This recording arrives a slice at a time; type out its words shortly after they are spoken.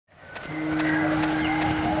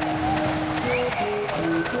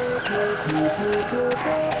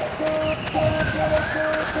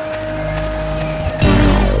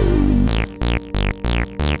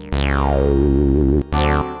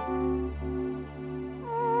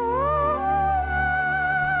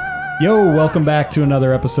Yo, welcome back to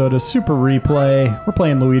another episode of Super Replay. We're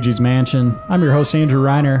playing Luigi's Mansion. I'm your host, Andrew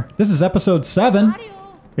Reiner. This is episode 7.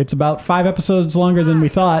 It's about 5 episodes longer than we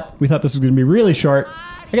thought. We thought this was going to be really short.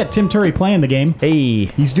 I got Tim Turi playing the game. Hey.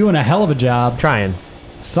 He's doing a hell of a job. Trying.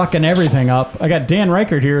 Sucking everything up. I got Dan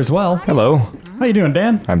Ryckert here as well. Hello. How you doing,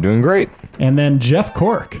 Dan? I'm doing great. And then Jeff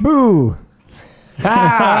Cork. Boo!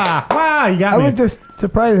 Wow, you got me. I was just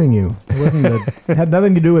surprising you. It had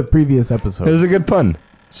nothing to do with previous episodes. It was a good pun.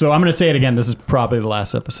 So I'm going to say it again. This is probably the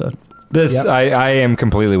last episode. Yep. I am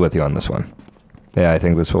completely with you on this one. Yeah, I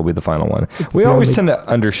think this will be the final one. We always tend to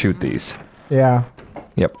undershoot these. Yeah.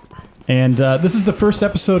 Yep. And this is the first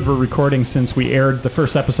episode we're recording since we aired the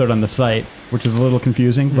first episode on the site, which is a little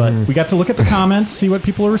confusing, but we got to look at the comments, see what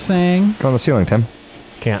people were saying. Go on the ceiling, Tim.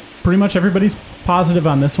 Can't. Pretty much everybody's positive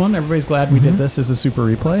on this one. Everybody's glad we did this as a super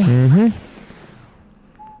replay.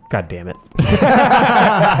 God damn it.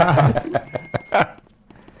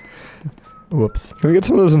 Whoops. Can we get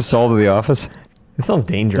some of those installed at the office? It sounds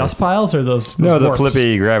dangerous. Dust piles or those No, the warps?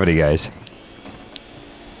 flippy gravity guys.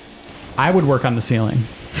 I would work on the ceiling.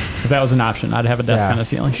 If that was an option, I'd have a desk Yeah. on a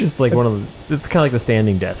ceiling. It's just like one of the... It's kind of like the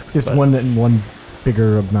standing desks. Just but- one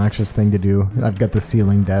bigger obnoxious thing to do. I've got the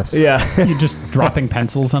ceiling desk. Yeah. You just dropping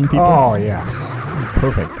pencils on people. Oh, yeah.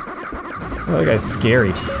 Perfect. Oh, that guy's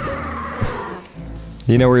scary.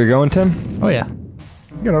 You know where you're going, Tim? Oh, yeah.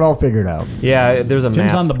 You got it all figured out. Yeah, there's a Tim's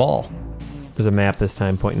map. on the ball. There's a map this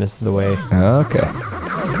time pointing us the way. Okay.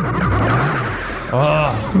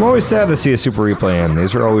 I'm always sad to see a super replay in.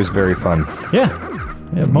 These are always very fun. Yeah.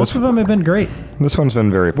 Most of them have been great. This one's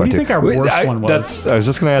been very fun, What do you too. think our worst one was? I was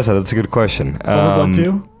just going to ask that. That's a good question. Overblood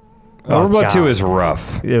 2? Overblood 2 God. is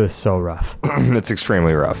rough. It was so rough. It's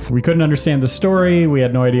extremely rough. We couldn't understand the story. We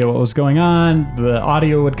had no idea what was going on. The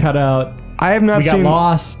audio would cut out. I have not We got seen...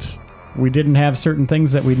 lost. We didn't have certain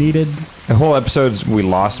things that we needed. The whole episodes, we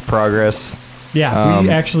lost progress. Yeah, we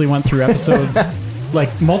actually went through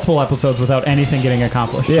like multiple episodes without anything getting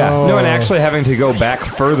accomplished. Yeah. Oh. No, and actually having to go back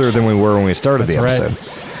further than we were when we started the That's right.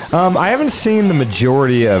 episode. I haven't seen the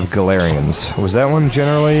majority of Galarians. Was that one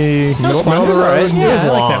generally middle of the fun. road? Yeah, It was I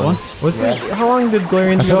like that long. one. Was there, how long did I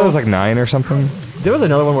Galarians thought go? it was like 9 or something. There was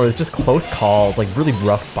another one where it was just close calls, like really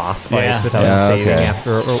rough boss fights Yeah. without Yeah, saving okay.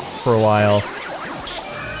 after for a while.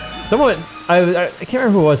 Someone, I can't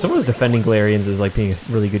remember who it was. Someone was defending Galarians as like being a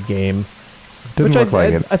really good game. Didn't Which look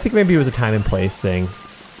like it. I think maybe it was a time and place thing.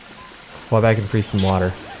 While I can freeze some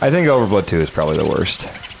water. I think Overblood 2 is probably the worst.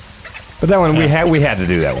 But that one, we had to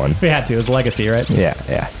do that one. We had to. It was Legacy, right? Yeah,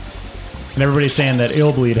 yeah. And everybody's saying that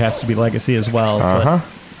Illbleed has to be Legacy as well. but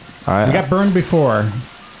Uh-huh. We got burned before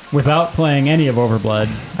without playing any of Overblood.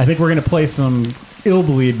 I think we're going to play some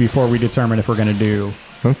Illbleed before we determine if we're going to do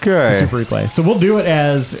Okay. Super Replay. So we'll do it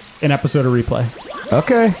as an episode of Replay.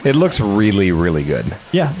 Okay. It looks really, really good.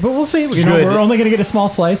 Yeah, but we'll see. You know, Good. we're only going to get a small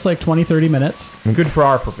slice, like 20, 30 minutes. Good for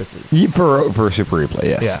our purposes. For a Super Replay,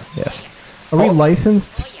 yes. Yeah. Yes. Are we licensed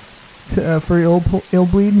for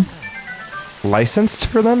Illbleed? Licensed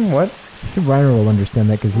for them? What? I think Reiner will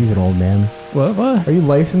understand that because he's an old man. What? Are you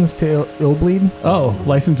licensed to Illbleed? Oh,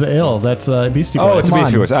 License to Ill. That's Beastie Boys. Oh, it's Come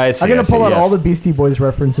Beastie on. Boys. I see. I'm going I to pull see, out yes. all the Beastie Boys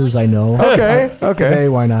references I know. Okay, okay. Today,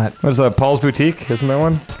 why not? What's that? Paul's Boutique? Isn't that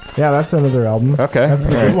one? Yeah, that's another album. Okay. That's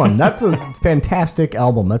the good one. That's a fantastic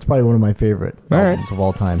album. That's probably one of my favorite All right. albums of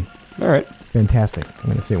all time. All right. Fantastic. I'm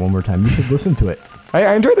going to say it one more time. You should listen to it.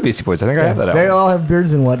 I enjoy the Beastie Boys. I think I have that They album. all have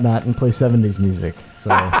beards and whatnot and play 70s music. So,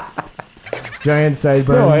 giant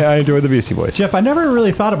sideburns. No, I enjoy the Beastie Boys. Jeff, I never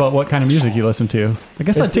really thought about what kind of music you listen to. I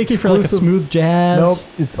guess I'd It's take you for like a exclusive- smooth jazz. Nope,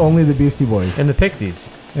 it's only the Beastie Boys. And the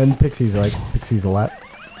Pixies. And Pixies. I like Pixies a lot.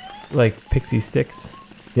 Like Pixie Sticks.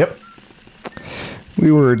 Yep.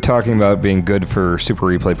 We were talking about being good for Super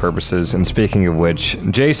Replay purposes, and speaking of which,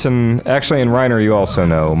 Jason, actually, and Reiner, you also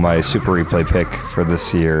know, my Super Replay pick for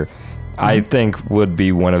this year, I think would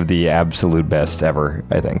be one of the absolute best ever,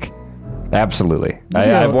 I think. Absolutely.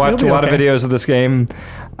 I've watched a lot of videos of this game.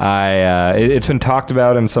 It's been talked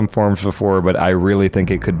about in some forms before, but I really think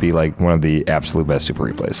it could be like one of the absolute best Super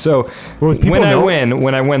Replays. So when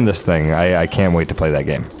I win this thing, I can't wait to play that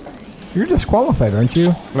game. You're disqualified, aren't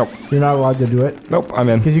you? Nope. You're not allowed to do it? Nope, I'm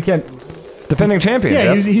in. Because you can't... Defending champion,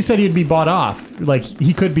 Yeah, Jeff. he said he'd be bought off. Like,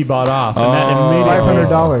 he could be bought off. And Oh. made it-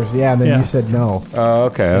 $500, yeah, and then Yeah. you said no. Oh,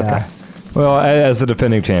 okay, okay. Yeah. Well, as the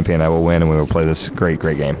defending champion, I will win, and we will play this great,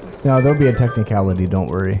 great game. No, there'll be a technicality, don't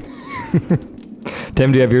worry.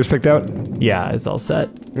 Tim, do you have yours picked out? Yeah, it's all set.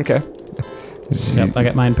 Okay. Yep, I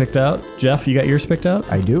got mine picked out. Jeff, you got yours picked out?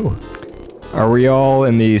 I do. Are we all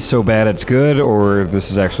in the so bad it's good, or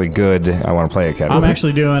this is actually good, I want to play it category? I'm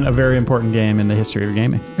actually doing a very important game in the history of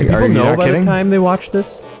gaming. Are People you know not by kidding? the time they watch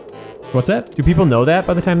this? What's that? Do people know that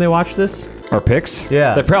by the time they watch this? Our picks?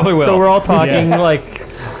 Yeah. They probably will. So we're all talking like...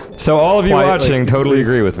 So all of you Quietly, watching totally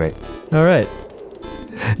agree with me. All right.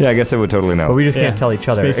 Yeah, I guess they would totally know. But we just Yeah. can't tell each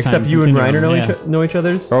other. Space-time Except you and Reiner continuum, know each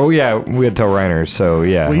other's? Oh, yeah, we had to tell Reiner, so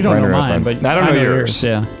yeah. Well, you don't Reiner know knows mine, mine. but I don't know yours.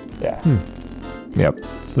 Yeah. Yeah. Yep.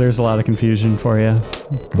 So there's a lot of confusion for you.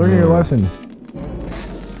 Learn your lesson.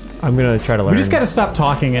 I'm going to try to learn. We just got to stop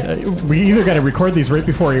talking. We either got to record these right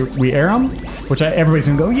before we air them, which everybody's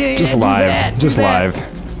going to go, yeah, Just do live. that, do Just that.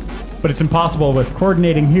 live. But it's impossible with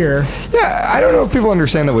coordinating here. Yeah, I don't know if people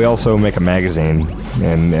understand that we also make a magazine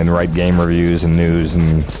and write game reviews and news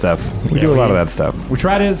and stuff. We do a lot of that stuff. We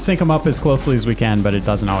try to sync them up as closely as we can, but it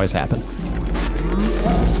doesn't always happen.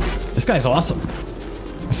 This guy's awesome.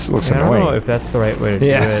 This looks I don't annoying. know if that's the right way to do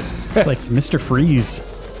Yeah. it. It's like Mr. Freeze.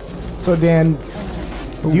 So Dan,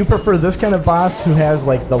 do you prefer this kind of boss who has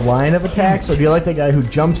like the line of attacks, or do you like the guy who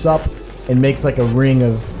jumps up and makes like a ring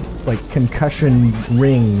of like concussion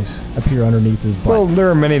rings appear underneath his butt? Well, there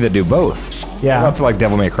are many that do both. Yeah. Lots of like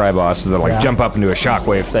Devil May Cry bosses that like Yeah. jump up and do a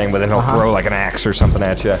shockwave thing, but then he'll throw like an axe or something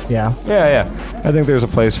at you. Yeah. Yeah. I think there's a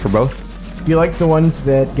place for both. Do you like the ones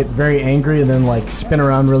that get very angry and then like spin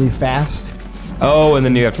around really fast? Oh, and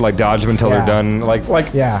then you have to like dodge them until Yeah. they're done. Like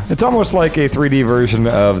Yeah. It's almost like a 3D version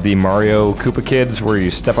of the Mario Koopa Kids, where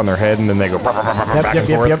you step on their head and then they go back and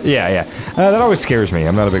forth. yep. Yeah. That always scares me.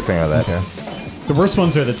 I'm not a big fan of that. The worst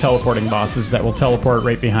ones are the teleporting bosses that will teleport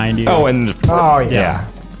right behind you. Oh, and Oh yeah. yeah.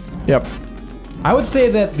 Yep. I would say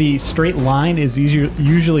that the straight line is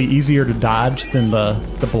usually easier to dodge than the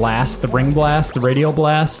blast, the ring blast, the radial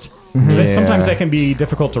blast. 'Cause Yeah. sometimes that can be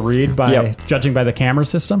difficult to read by Yep. judging by the camera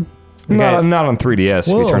system. Not on 3DS.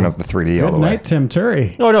 Whoa. We turn up the 3D all Good the way. night, Tim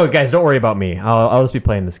Turi. No, guys, don't worry about me. I'll just be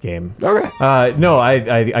playing this game. Okay. No,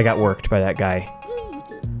 I got worked by that guy.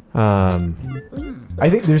 I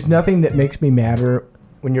think there's nothing that makes me madder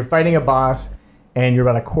when you're fighting a boss and you're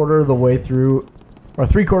about a quarter of the way through or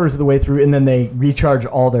 3/4 of the way through, and then they recharge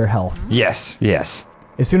all their health. Yes.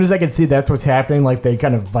 As soon as I can see that's what's happening, like they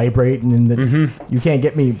kind of vibrate and then you can't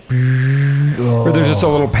get me. Or there's just a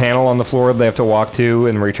little panel on the floor they have to walk to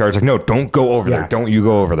and recharge. Like, no, don't go over there. Yeah. Don't you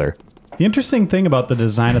go over there. The interesting thing about the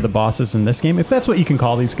design of the bosses in this game, if that's what you can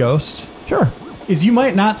call these ghosts, Sure. is you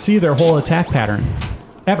might not see their whole attack pattern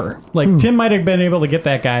ever. Like Tim might have been able to get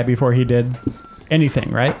that guy before he did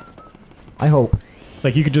anything, right? I hope.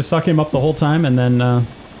 Like you could just suck him up the whole time and then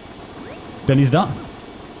he's done.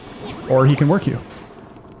 Or he can work you.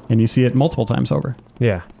 And you see it multiple times over.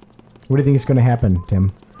 Yeah. What do you think is going to happen,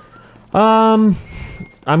 Tim? I'm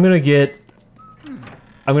gonna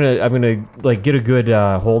like get a good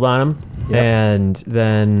hold on him, and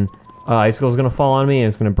then Icicle's gonna fall on me and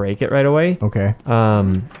it's gonna break it right away. Okay.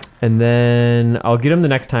 And then I'll get him the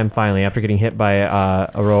next time finally after getting hit by a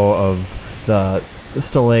row of the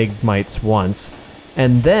stalagmites once,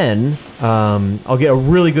 and then I'll get a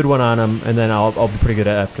really good one on him, and then I'll be pretty good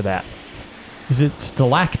after that. Is it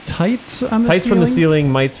stalactites on the Tights ceiling? from the ceiling,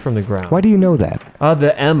 mites from the ground. Why do you know that?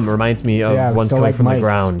 The M reminds me of Yeah, ones coming from the stalagmites.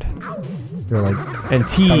 ground, They're like, and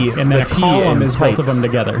T And then the a T column in is both of tights. them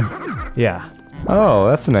together. Yeah, Oh,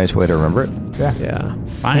 that's a nice way to remember it. yeah. yeah.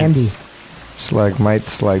 Science. Handy. Slagmite,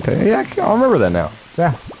 stalactite. Yeah, I'll remember that now.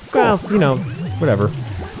 Yeah. Well, whatever.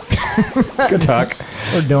 Good talk.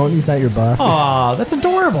 Or don't. He's not your boss. Aw, that's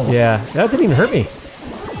adorable. Yeah, that didn't even hurt me.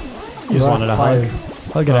 You just wanted a hug.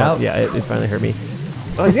 Hug it out. Yeah, it finally hurt me.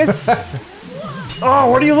 Oh, yes. Oh,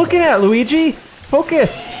 what are you looking at, Luigi?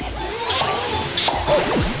 Focus.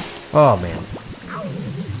 Oh, man.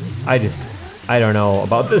 I don't know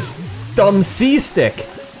about this dumb C stick.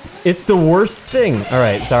 It's the worst thing. All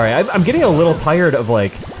right, sorry. I'm getting a little tired of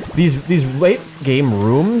like these late game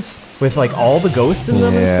rooms with like all the ghosts in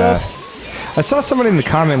them and stuff. I saw somebody in the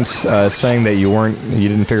comments saying that you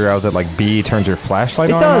didn't figure out that like B turns your flashlight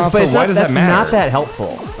It on. does, and off, but it's why not, does that's that matter? not that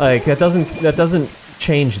helpful. Like that doesn't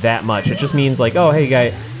change that much. It just means like, oh,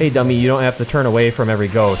 hey dummy, you don't have to turn away from every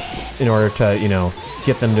ghost in order to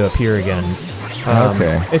get them to appear again.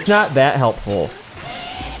 Okay. It's not that helpful,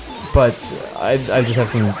 but I just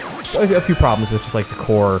have a few problems with just like the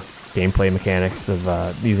core gameplay mechanics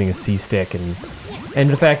of using a C stick and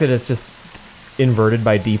the fact that it's just inverted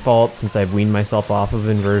by default since I've weaned myself off of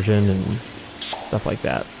inversion and stuff like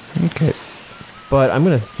that. Okay. But I'm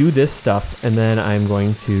gonna do this stuff and then I'm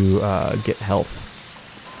going to get health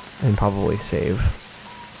and probably save.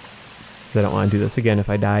 'Cause I don't want to do this again if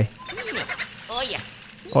I die. Oh yeah.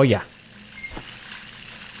 Oh yeah.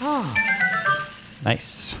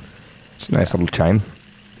 Nice. It's a nice little chime.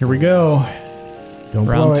 Here we go. Don't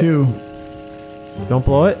blow Round it. 2. Don't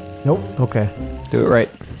blow it? Nope. Okay. Do it right.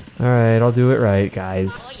 Alright, I'll do it right,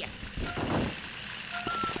 guys. Oh yeah.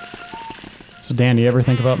 So, Dan, do you ever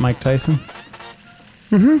think about Mike Tyson?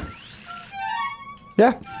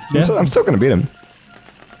 Yeah. Yeah. I'm still going to beat him.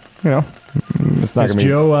 You know, it's not Has going to be...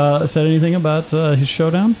 Joe said anything about his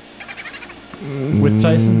showdown with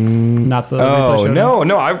Tyson? Not the replay Oh, showdown?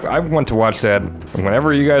 no, I want to watch that.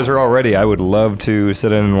 Whenever you guys are all ready, I would love to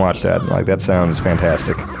sit in and watch that. Like, that sounds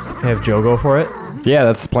fantastic. Have Joe go for it. Yeah,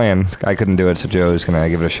 that's the plan. I couldn't do it, so Joe's going to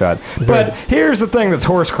give it a shot. But here's the thing that's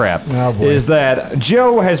horse crap, Oh, boy. is that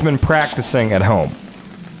Joe has been practicing at home.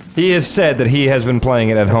 He has said that he has been playing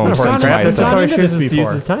it at home That's not since horse my crap. That's just gone how he into this chooses to use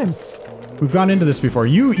before. his time. We've gone into this before.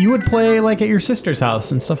 You would play like at your sister's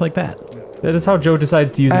house and stuff like that. That is how Joe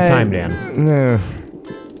decides to use his time, Dan.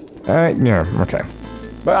 Yeah, okay.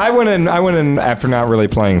 But I went in after not really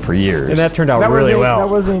playing for years. And that turned out That really well. That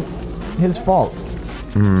wasn't his fault.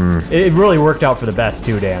 It really worked out for the best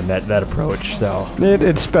too, Dan. That approach. So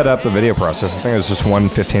It sped up the video process. I think it was just one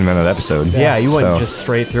 15-minute episode. yeah, you went So- just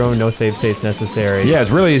straight through, no save states necessary. Yeah,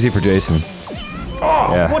 it's really easy for Jason. Oh,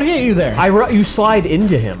 Yeah. what hit you there? You slide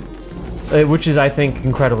into him, which is I think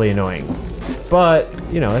incredibly annoying. But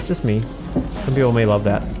you know, that's just me. Some people may love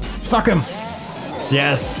that. Suck him.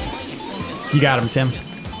 Yes. You got him, Tim.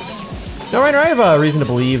 Now, Reiner, I have a reason to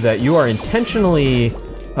believe that you are intentionally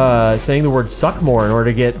saying the word "suck" more in order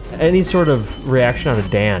to get any sort of reaction out of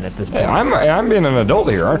Dan at this point. I'm being an adult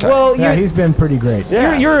here, aren't I? Well, Yeah, you're, he's been pretty great.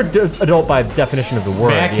 you're an adult by definition of the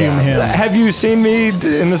word. Vacuum yeah. him. Have you seen me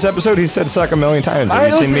in this episode? He said "suck" a million times. Have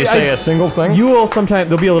you seen me say a single thing? You will sometimes.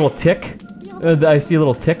 There'll be a little tick. I see a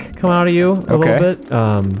little tick come out of you a little bit.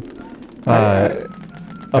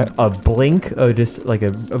 A blink, just like a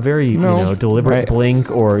very deliberate Right. blink,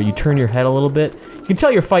 or you turn your head a little bit. You can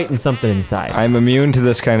tell you're fighting something inside. I'm immune to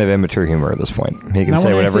this kind of immature humor at this point. He can Now, say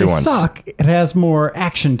when whatever I he say wants. suck, it has more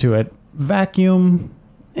action to it. Vacuum,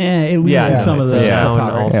 it loses yeah, some of it's the a noun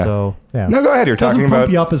power. also. Yeah. No, go ahead. You're Doesn't talking pump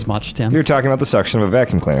about you up as much, Tim. you're talking about the suction of a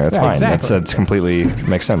vacuum cleaner. That's Yeah, fine. exactly. That's completely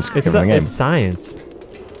makes sense. It's given the game. it's science.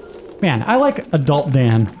 Man, I like adult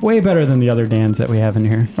Dan way better than the other Dans that we have in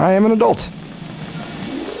here. I am an adult.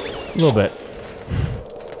 A little bit.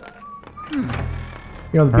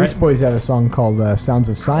 You know, the Beast Boys have a song called Sounds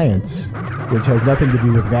of Science, which has nothing to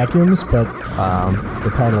do with vacuums, but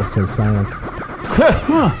the title says science.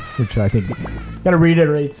 Which I think kind of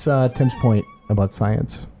reiterates Tim's point about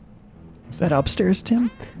science. Is that upstairs, Tim?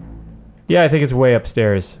 Yeah, I think it's way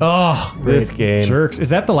upstairs. Oh, This game. jerks. Is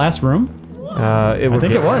that the last room? I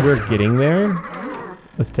think it was. We're getting there.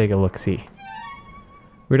 Let's take a look. See.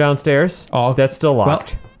 We're downstairs. Oh, That's still Well,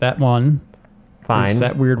 locked. that one. Fine. Is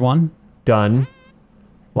that weird one? Done.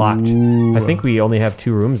 Locked. Ooh. I think we only have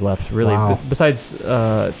 2 rooms left, really. Wow. Besides,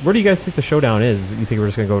 where do you guys think the showdown is? You think we're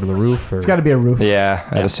just going to go to the roof? Or It's got to be a roof. Yeah,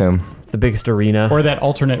 I'd assume. it's the biggest arena? Or that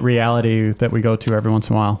alternate reality that we go to every once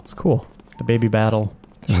in a while. It's cool. The baby battle.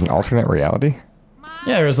 There's an alternate reality.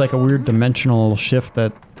 Yeah, there was like a weird dimensional shift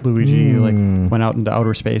that Luigi went out into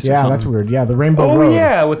outer space. or Yeah, something. that's weird. Yeah, the Rainbow Oh Road.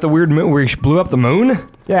 yeah, with the weird moon where you blew up the moon.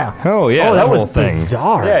 Yeah. Oh yeah, Oh, that was whole thing.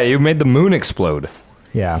 bizarre. Yeah, you made the moon explode.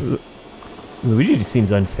 Yeah. Luigi just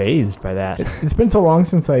seems unfazed by that. It's been so long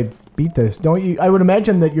since I beat this. Don't you? I would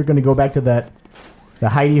imagine that you're going to go back to the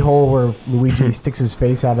hidey hole where Luigi sticks his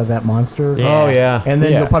face out of that monster. Yeah. Oh, yeah. And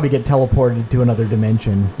then Yeah. you'll probably get teleported to another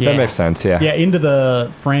dimension. Yeah. That makes sense. Yeah. Yeah, into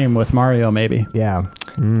the frame with Mario, maybe. Yeah.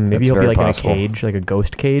 Maybe That's he'll be very like possible. in a cage, like a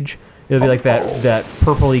ghost cage. It'll be like that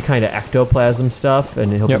purpley kind of ectoplasm stuff,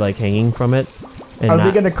 and he'll Yep. be like hanging from it. And Are they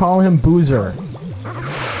not- going to call him Boozer?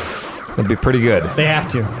 That'd be pretty good. They have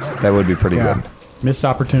to. That would be pretty Yeah. good. Missed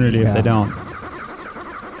opportunity if Yeah. they don't.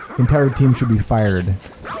 The entire team should be fired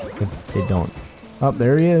if they don't. Oh,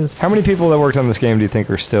 there he is. How many people that worked on this game do you think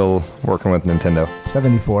are still working with Nintendo?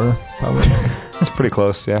 74, probably. That's pretty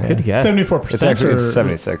close. Yeah. Good guess. 74%. It's actually or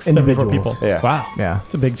 76. And- 74 Individuals. people. Yeah. Wow. Yeah.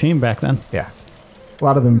 It's a big team back then. Yeah. A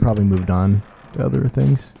lot of them probably moved on to other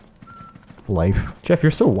things. It's life. Jeff,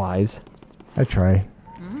 you're so wise. I try.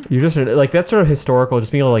 You're just like that sort of historical.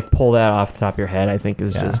 Just being able to like pull that off the top of your head, I think,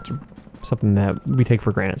 is Yeah. just something that we take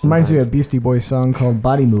for granted. Reminds me of a sometimes. Beastie Boys song called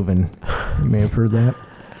Body Movin'. You may have heard that.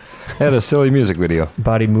 They had a silly music video.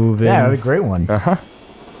 Body moving. Yeah, that's a great one. Uh-huh.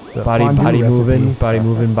 The Body fondue moving. recipe. Body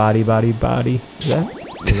moving. Body. Is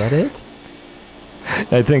that it?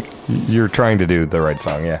 I think you're trying to do the right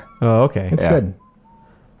song. Yeah. Oh, okay. It's Yeah. good.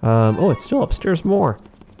 It's still upstairs more.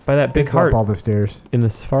 By that big It's heart up all the stairs. in the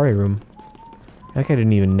safari room. That guy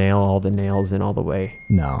didn't even nail all the nails in all the way.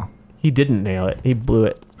 No. He didn't nail it. He blew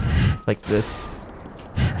it like this.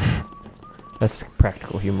 That's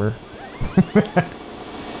practical humor.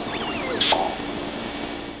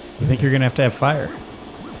 You think you're going to have fire?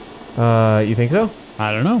 You think so?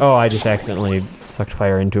 I don't know. Oh, I just accidentally sucked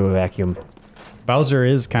fire into a vacuum. Bowser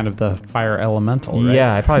is kind of the fire elemental, right?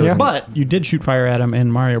 Yeah, I probably would. But you did shoot fire at him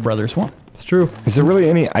in Mario Brothers 1. It's true. Is there really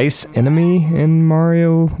any ice enemy in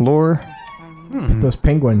Mario lore? Those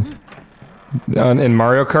penguins. In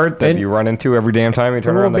Mario Kart that And- you run into every damn time you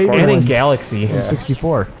turn The around the little corner? And in ones. Galaxy. Yeah.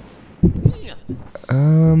 64.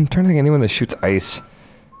 I'm trying to think of anyone that shoots ice.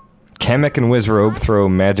 Kamek and Wizrobe throw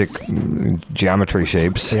magic geometry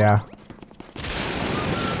shapes. Yeah.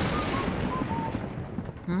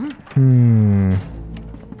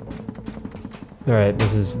 Alright,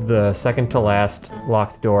 this is the second to last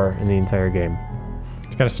locked door in the entire game.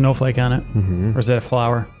 It's got a snowflake on it. Or is that a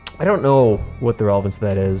flower? I don't know what the relevance of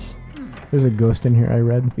that is. There's a ghost in here, I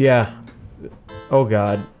read. Yeah. Oh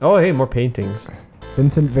god. Oh hey, more paintings.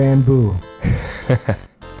 Vincent Van Boo.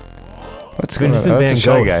 What's going on? Vincent Oh, Van that's a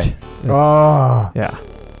shy Ghost. guy. Oh. Yeah.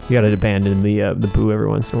 You gotta abandon the boo every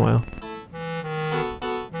once in a while.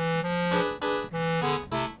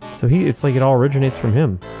 So it's like it all originates from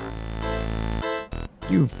him.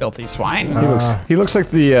 You filthy swine. He looks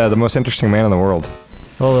like the most interesting man in the world.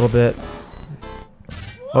 A little bit.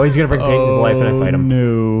 Oh, he's gonna bring pain to his life and I fight him.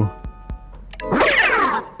 No.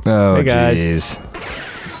 Oh, Hey, guys.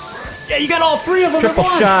 jeez. Yeah, you got all three of them Triple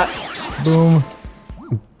shot. Boom.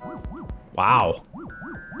 Wow.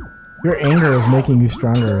 Your anger is making you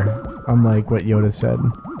stronger, unlike what Yoda said.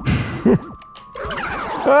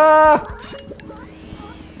 Ah!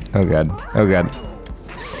 Oh god. Oh god.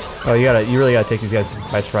 Oh, you really gotta take these guys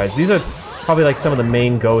by surprise. These are probably like some of the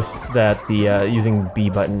main ghosts that the using B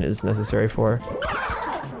button is necessary for.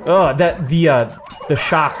 Oh, the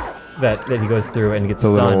shock that he goes through and gets The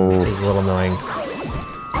stunned little- is a little annoying.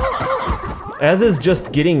 As is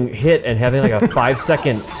just getting hit and having like a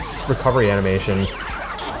 5-second recovery animation.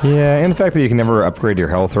 Yeah, and the fact that you can never upgrade your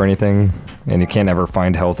health or anything, and you can't ever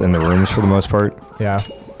find health in the rooms for the most part. Yeah.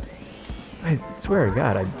 I swear to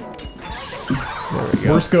God, There we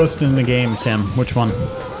go. Worst ghost in the game, Tim. Which one?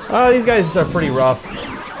 Oh, these guys are pretty rough.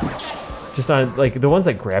 Just on like the ones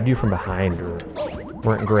that grabbed you from behind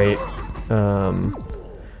weren't great.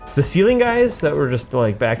 The ceiling guys that were just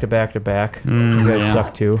like back to back to back. You guys yeah.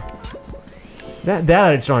 suck too. That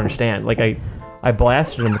I just don't understand. Like I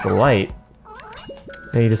blasted him with the light,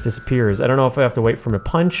 and he just disappears. I don't know if I have to wait for him to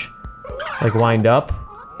punch, like wind up,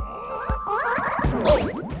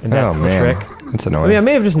 and that's the trick. That's I annoying. mean, I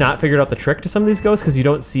may have just not figured out the trick to some of these ghosts because you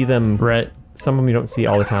don't see them. Right. Some of them you don't see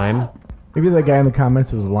all the time. Maybe the guy in the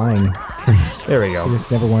comments was lying. There we go. He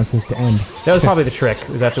just never wants this to end. That was probably the trick.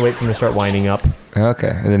 Was I have to wait for him to start winding up. Okay,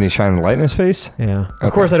 and then he's shining the light in his face? Yeah. Of Okay.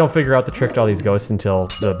 course, I don't figure out the trick to all these ghosts until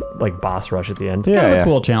the like boss rush at the end. Yeah, Kind of yeah. a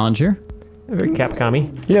cool challenge here. Very Capcom-y.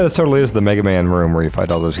 Yeah, that totally is the Mega Man room where you fight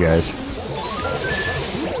all those guys.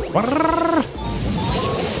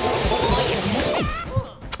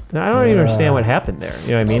 Now, I don't even understand what happened there.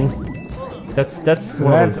 You know what I mean? That's one of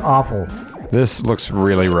That's those. awful. This looks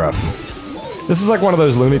really rough. This is like one of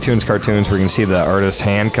those Looney Tunes cartoons where you can see the artist's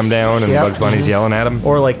hand come down and Yep. Bugs Bunny's yelling at him.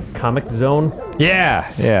 Or like Comic Zone.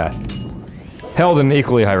 Yeah, yeah. Held in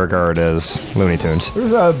equally high regard as Looney Tunes. There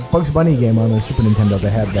was a Bugs Bunny game on the Super Nintendo that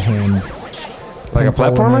had the hand. Like a pencil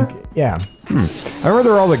and, platformer? like- yeah. I remember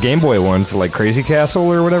there were all the Game Boy ones, like Crazy Castle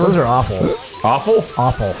or whatever. Those are awful. awful.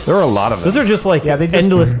 Awful. There were a lot of them. Those are just like Yeah, they just-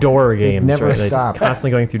 endless door games, never right? They stop. just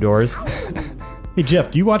constantly going through doors. Hey,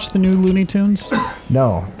 Jeff, do you watch the new Looney Tunes?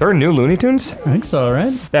 No. There are new Looney Tunes? I think so,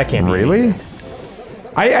 right? That can't be. Really?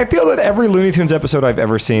 I feel that every Looney Tunes episode I've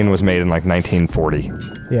ever seen was made in like 1940.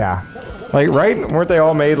 Yeah. Like, right? Weren't they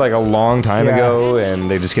all made like a long time Yeah. ago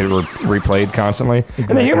and they just get replayed constantly? And the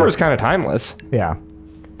Exactly. humor is kind of timeless. Yeah.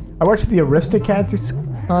 I watched the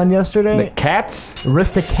Aristocats on yesterday. The cats?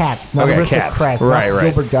 Aristocats, not Okay, aristocrats. cats. not Right,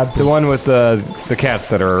 right. Gilbert Godfrey. The one with the cats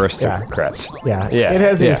that are aristocrats. Yeah. Yeah, It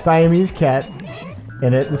has yeah. a Siamese cat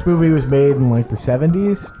in it. This movie was made in like the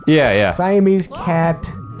 70s. Yeah, yeah. Siamese cat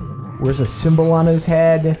wears a symbol on his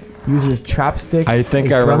head, uses chopsticks. I think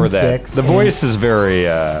as I remember that. drumsticks, The and- voice is very,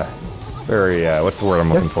 what's the word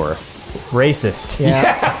I'm looking for? Racist.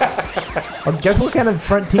 Yeah. Well, guess what kind of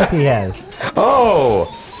front teeth he has?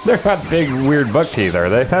 Oh! They're not big, weird buck teeth, are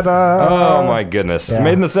they? Ta-da! Oh my goodness. Yeah.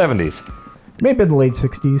 Made in the 70s. Maybe in the late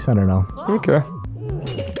 60s. I don't know. Okay.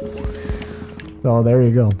 So there you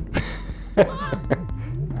go.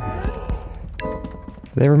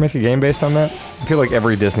 Did they ever make a game based on that? I feel like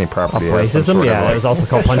every Disney property has some Racism? sort of, Yeah, that like- was also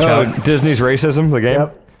called Punch Oh, Out. Disney's Racism, the game?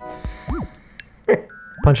 Yep.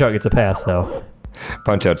 Punch Out gets a pass, though.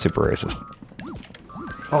 Punch Out super racist.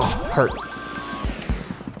 Oh, hurt.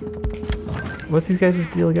 What's these guys'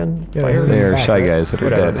 deal again? Yeah, Fire? They are Back, shy right? guys that are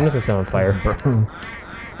Whatever. I'm dead. just gonna set on fire.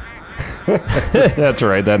 That's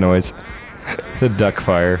right, that noise. The duck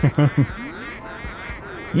fire.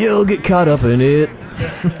 You'll get caught up in it.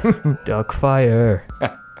 Duck fire.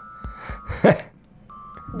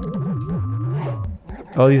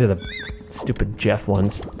 Oh, these are the stupid Jeff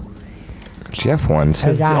ones. Jeff ones.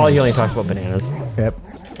 This is all he only talks about bananas. Yep.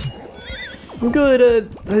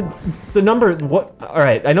 Good. The number. What? All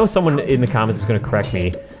right. I know someone in the comments is going to correct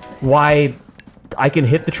me. Why? I can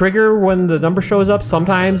hit the trigger when the number shows up.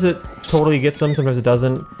 Sometimes it totally gets them. Sometimes it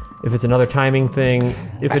doesn't. If it's another timing thing.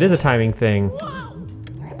 If it is a timing thing.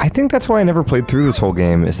 I think that's why I never played through this whole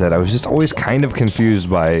game, is that I was just always kind of confused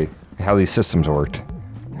by how these systems worked.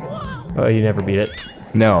 Oh, you never beat it.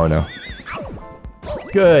 No, no.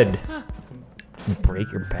 Good.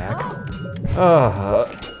 Break your back.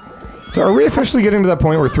 So are we officially getting to that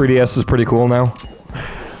point where 3DS is pretty cool now?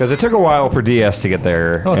 Because it took a while for DS to get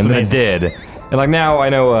there, Oh, it's and then amazing. it did. And like now, I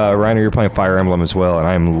know, Reiner, you're playing Fire Emblem as well, and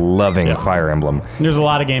I'm loving Fire Emblem. There's a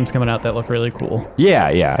lot of games coming out that look really cool. Yeah,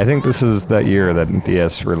 yeah. I think this is that year that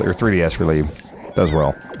DS really, or 3DS really does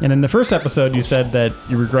well. And in the first episode, you said that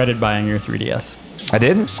you regretted buying your 3DS. I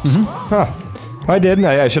did? Mm-hmm. Huh. I did.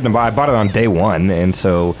 I shouldn't have. I bought it on day one, and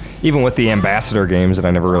so even with the Ambassador games that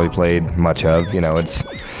I never really played much of, you know, it's...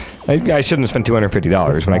 I shouldn't have spent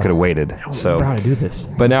 $250 when I could have waited. So, How to do this?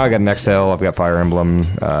 but now I got an XL. I've got Fire Emblem.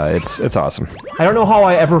 It's awesome. I don't know how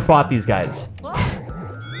I ever fought these guys.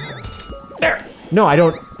 There. No, I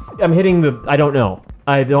don't. I'm hitting the. I don't know.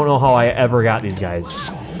 I don't know how I ever got these guys.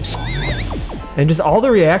 And just all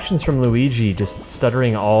the reactions from Luigi, just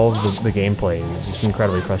stuttering all the gameplay is just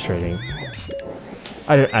incredibly frustrating.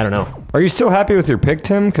 I don't know. Are you still happy with your pick,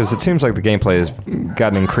 Tim? Because it seems like the gameplay has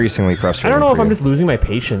gotten increasingly I frustrating. don't know if for I'm you. just losing my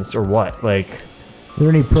patience or what. Like, Are there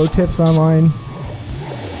any pro tips online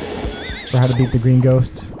for how to beat the green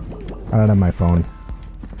ghosts? I don't have my phone.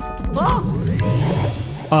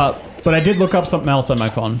 But I did look up something else on my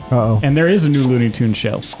phone. Uh-oh. And there is a new Looney Tunes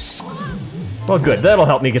show. well, good. That'll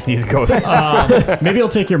help me get these ghosts. Maybe it'll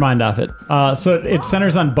take your mind off it. So it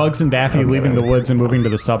centers on Bugs and Daffy leaving the woods and moving to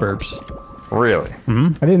the suburbs. Really? I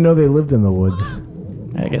didn't know they lived in the woods.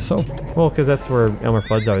 I guess so. Well, because that's where Elmer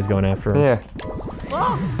Fudd's always going after him. Yeah.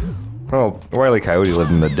 Well, Wile E. Coyote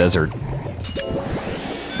lived in the desert.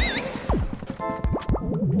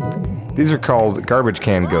 These are called garbage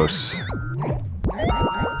can ghosts.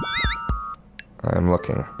 I'm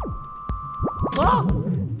looking.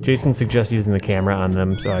 Jason suggests using the camera on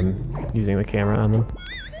them, so I'm using the camera on them.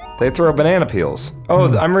 They throw banana peels.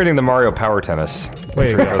 Oh, I'm reading the Mario Power Tennis.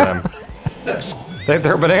 Wait, for them. They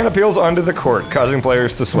throw banana peels onto the court, causing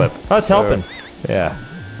players to slip. That's helping. Yeah.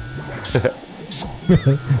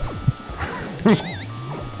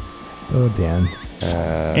 Oh, Dan.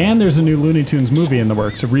 And there's a new Looney Tunes movie in the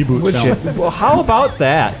works, a reboot film. Well, how about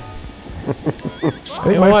that?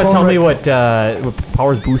 You want to tell me what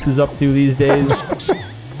Powers Booth is up to these days? It's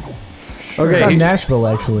Okay. on Nashville,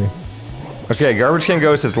 actually. Okay, Garbage Can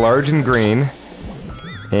Ghost is large and green,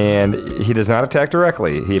 and he does not attack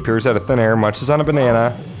directly. He appears out of thin air, munches on a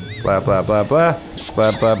banana, blah, blah, blah, blah,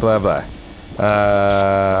 blah, blah, blah, blah.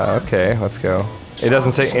 Okay, let's go. It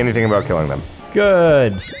doesn't say anything about killing them.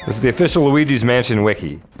 Good. This is the official Luigi's Mansion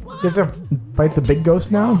wiki. You have to fight the big ghost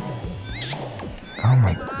now? Oh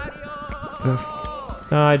my...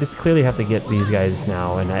 No, I just clearly have to get these guys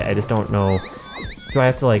now, and I just don't know. Do I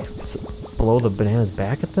have to, like, blow the bananas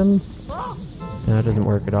back at them? No, that doesn't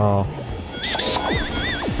work at all.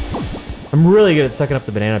 I'm really good at sucking up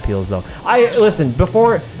the banana peels, though. Listen,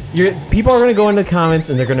 before... people are going to go into the comments,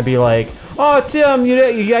 and they're going to be like, oh, Tim,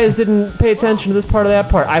 you guys didn't pay attention to this part or that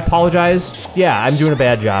part. I apologize. Yeah, I'm doing a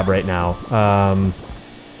bad job right now.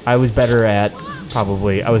 I was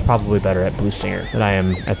probably better at Blue Stinger than I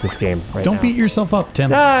am at this game right now. Don't beat yourself up, Tim.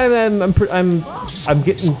 No, I'm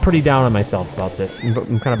getting pretty down on myself about this.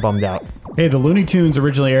 I'm kind of bummed out. Hey, the Looney Tunes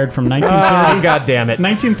originally aired from 1930, God damn it.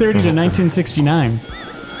 1930 to 1969.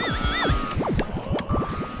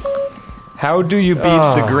 How do you beat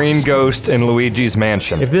the green ghost in Luigi's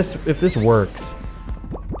Mansion? If this works.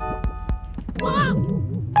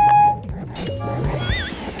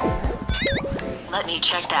 Let me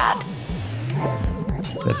check that.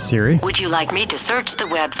 That's Siri. Would you like me to search the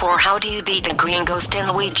web for how do you beat the green ghost in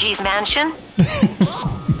Luigi's Mansion?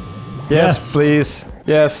 Yes, please.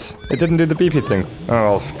 Yes. It didn't do the beepy thing. Oh,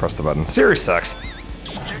 I'll press the button. Siri sucks.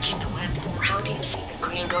 Searching the web for how do you beat the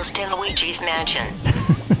green ghost in Luigi's Mansion.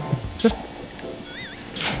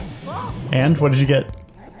 And what did you get?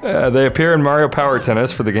 They appear in Mario Power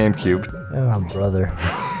Tennis for the GameCube. Oh, brother.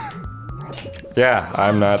 Yeah,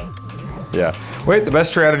 I'm not... Yeah. Wait, the best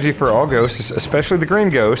strategy for all ghosts, especially the green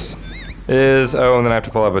ghosts, is... Oh, and then I have to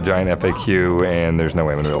pull up a giant FAQ, and there's no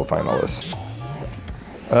way I'm going to be able to find all this.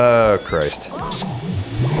 Oh, Christ.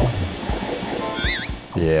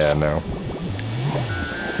 Yeah, no.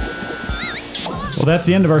 Well, that's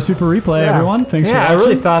the end of our super replay, Yeah. everyone. Thanks for Yeah, I watching.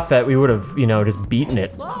 really thought that we would have, just beaten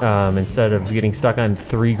it instead of getting stuck on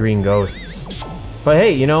 3 green ghosts. But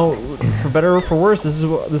hey, for better or for worse, this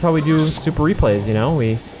is how we do super replays.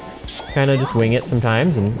 We kind of just wing it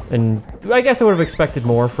sometimes, and I guess I would have expected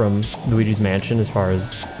more from Luigi's Mansion as far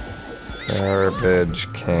as. Garbage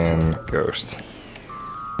can ghost.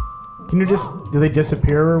 Can you do they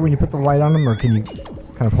disappear when you put the light on them, or can you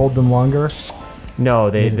kind of hold them longer?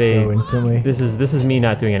 No, they just go instantly. This is me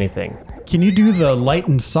not doing anything. Can you do the light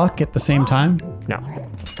and suck at the same time? No.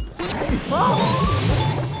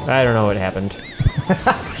 I don't know what happened.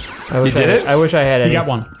 You did it? I wish I had You any. got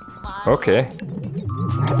one. Okay.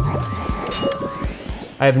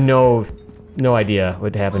 I have no idea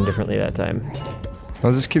what happened differently that time.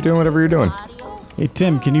 Well, just keep doing whatever you're doing. Hey,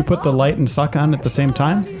 Tim, can you put the light and suck on at the same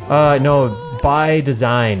time? No. By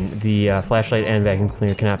design, the flashlight and vacuum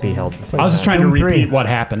cleaner cannot be held at the same I was just trying to Doom 3. repeat what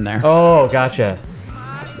happened there. Oh, gotcha.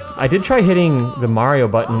 I did try hitting the Mario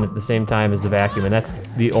button at the same time as the vacuum, and that's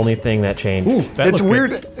the only thing that changed. Ooh, that It's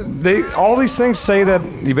looked good. weird. All these things say that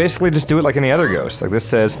you basically just do it like any other ghost. Like this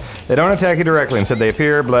says, they don't attack you directly. Instead, they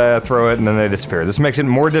appear, blah, throw it, and then they disappear. This makes it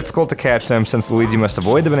more difficult to catch them since Luigi must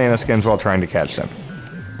avoid the banana skins while trying to catch them.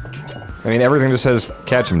 I mean, everything just says,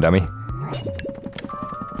 catch them, dummy.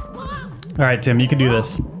 All right, Tim, you can do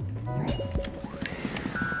this.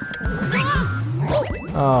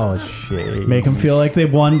 Oh shit! Make them feel like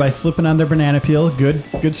they've won by slipping on their banana peel.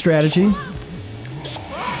 Good strategy.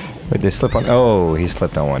 Wait, they slip on... Oh, he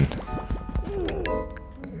slipped on one.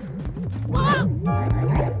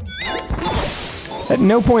 At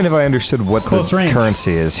no point have I understood what Close the range.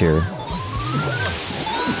 currency is here.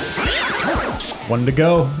 One to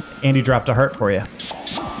go. Andy dropped a heart for you.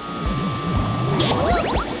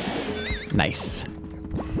 Nice.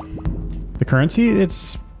 The currency,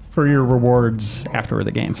 it's for your rewards after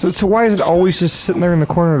the game. So why is it always just sitting there in the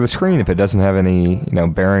corner of the screen if it doesn't have any,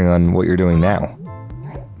 bearing on what you're doing now?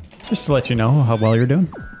 Just to let you know how well you're doing.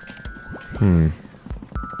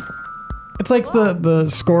 It's like the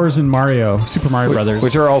scores in Super Mario Brothers.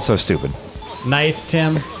 Which are also stupid. Nice,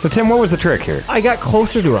 Tim. So Tim, what was the trick here? I got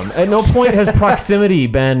closer to him. At no point has proximity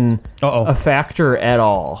been Uh-oh. a factor at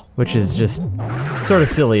all, which is just sort of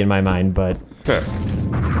silly in my mind, but...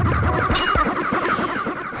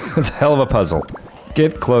 It's a hell of a puzzle.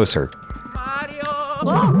 Get closer.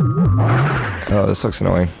 Oh, this looks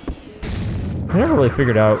annoying. I never really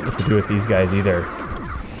figured out what to do with these guys either,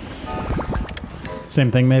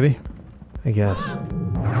 Same thing, maybe. I guess.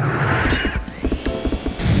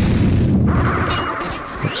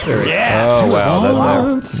 Yeah. Oh, two wow. at That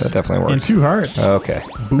once. definitely And works. 2 hearts. Okay.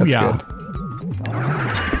 Booyah.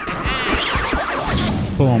 That's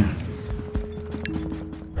good. Boom.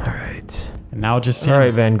 All right. And now just him. All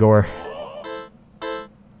right, Van Gore.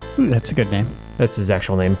 Ooh, that's a good name. That's his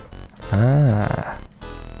actual name. Ah.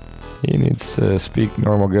 He needs to speak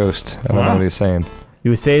normal ghost. I don't know what he's saying.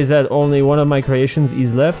 You say that only one of my creations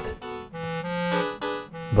is left?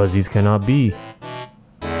 But this cannot be.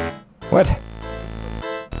 What?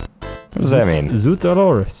 What does that mean?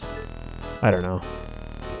 Zutaurus. I don't know.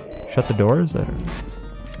 Shut the doors? I don't know.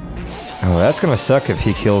 Oh, that's gonna suck if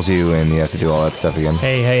he kills you and you have to do all that stuff again.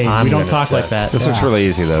 Hey, I'm we don't gonna talk set. like that. This looks really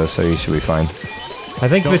easy though, so you should be fine. I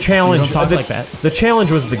think the challenge. don't talk like that. The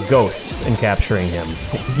challenge was the ghosts and capturing him.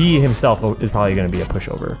 He himself is probably going to be a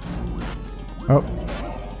pushover. Oh,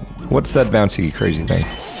 What's that bouncy crazy thing?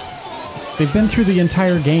 They've been through the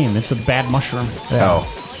entire game. It's a bad mushroom. Oh.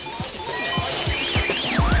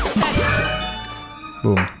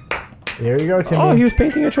 Boom. there you go, Timmy. Oh, he was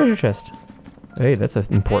painting a treasure chest. Hey, that's an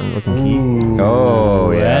important looking key. Oh,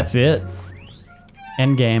 yeah. That's it.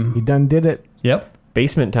 End game. You done did it. Yep.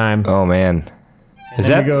 Basement time. Oh, man. Is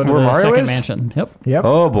Then that we go to where the Mario second is? mansion. Yep. Yep.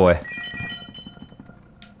 Oh, boy.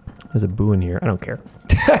 There's a boo in here. I don't care.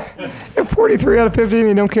 43 out of 15,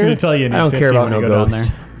 you don't I'm care? gonna tell you. I don't care about when you no go down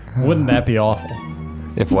ghost. there. Wouldn't that be awful?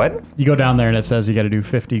 If what? You go down there and it says you got to do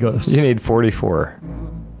 50 ghosts. You need 44.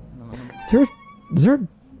 Is there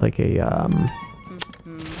like a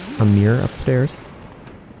mirror upstairs?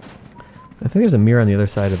 I think there's a mirror on the other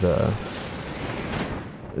side of the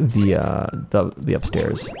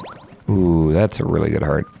upstairs. Ooh, that's a really good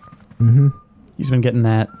heart. He's been getting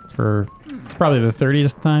that for. It's probably the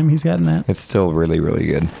 30th time he's gotten that. It's still really, really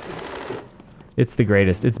good. It's the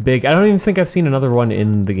greatest. It's big. I don't even think I've seen another one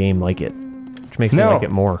in the game like it, which makes me No. like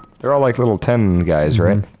it more. They're all like little 10 guys,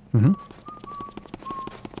 right? Mm-hmm.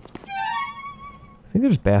 I think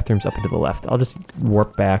there's bathrooms up and to the left. I'll just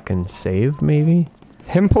warp back and save, maybe.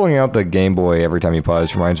 Him pulling out the Game Boy every time you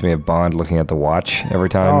pause reminds me of Bond looking at the watch every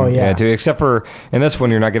time. Oh, yeah. Too, except for in this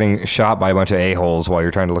one, you're not getting shot by a bunch of a-holes while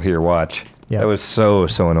you're trying to look at your watch. Yeah. That was so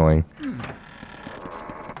annoying.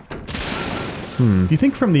 Do you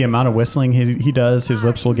think from the amount of whistling he does, his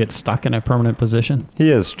lips will get stuck in a permanent position? He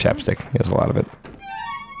has chapstick. He has a lot of it.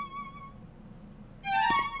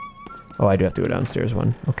 Oh, I do have to go downstairs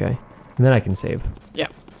one. Okay. And then I can save. Yeah.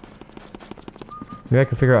 Maybe I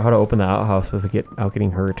can figure out how to open the outhouse without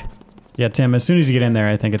getting hurt. Yeah, Tim, as soon as you get in there,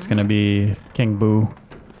 I think it's going to be King Boo.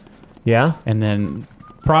 Yeah? And then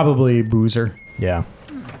probably Boozer. Yeah.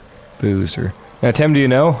 Boozer. Now, Tim, do you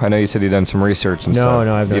know? I know you said you'd done some research and stuff.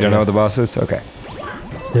 No, I have no You don't know idea. what the boss is? Okay.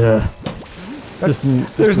 Yeah.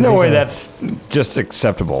 There's no way that's just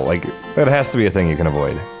acceptable. Like, that has to be a thing you can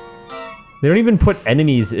avoid. They don't even put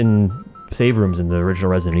enemies in save rooms in the original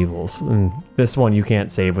Resident Evils. And this one you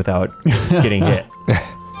can't save without getting hit.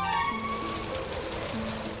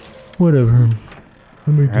 Whatever.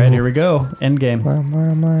 All right, here we go. End game.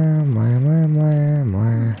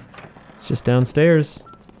 It's just downstairs.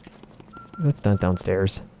 That's not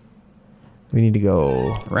downstairs. We need to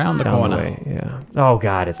go Around the down corner. the way. Yeah. Oh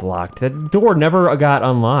god, it's locked. That door never got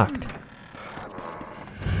unlocked.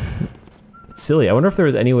 It's silly. I wonder if there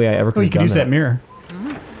was any way I ever could Oh, you have could done use that mirror.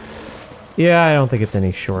 Yeah, I don't think it's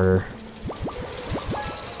any shorter.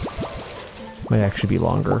 Might actually be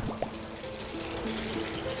longer.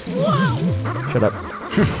 Shut up.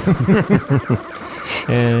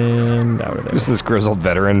 And out of there. Just this grizzled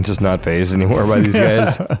veteran, just not phased anymore by these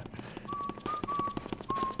guys.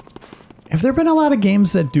 Have there been a lot of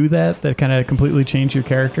games that do that kind of completely change your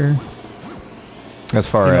character? As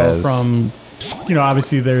far You know, as... from,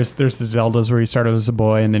 obviously there's the Zeldas where you started as a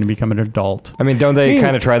boy and then you become an adult. I mean, don't they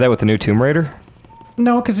kind of try that with the new Tomb Raider?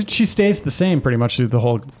 No, because she stays the same pretty much through the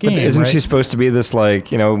whole game. But isn't she right? supposed to be this, like,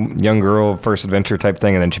 young girl, first adventure type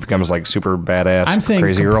thing, and then she becomes, like, super badass, I'm saying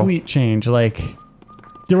crazy complete change. Like,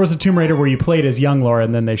 there was a Tomb Raider where you played as young Laura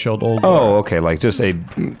and then they showed old girl? Laura. Oh, okay, like just a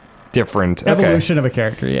different... Evolution of a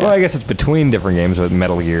character, yeah. Well, I guess it's between different games with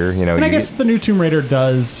Metal Gear, And I guess the new Tomb Raider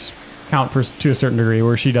does count to a certain degree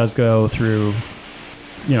where she does go through,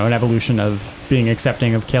 an evolution of being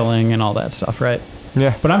accepting of killing and all that stuff, right?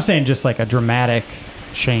 Yeah. But I'm saying just like a dramatic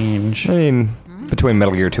change. I mean, between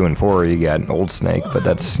Metal Gear 2 and 4, you got Old Snake, but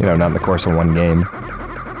that's, not in the course of one game.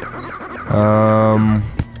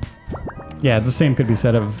 Yeah, the same could be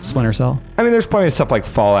said of Splinter Cell. I mean, there's plenty of stuff like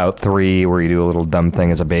Fallout 3 where you do a little dumb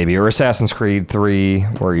thing as a baby, or Assassin's Creed 3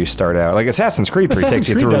 where you start out. Like, Assassin's Creed 3 Assassin's takes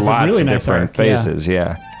you Creed through does a lots really of nice different arc, yeah. phases,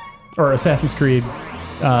 yeah. Or Assassin's Creed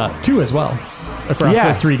 2 as well, across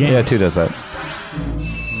those 3 games. Yeah, 2 does that.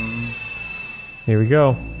 Here we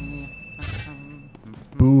go.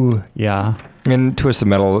 Boo, yeah. And Twisted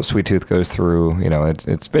Metal, Sweet Tooth goes through,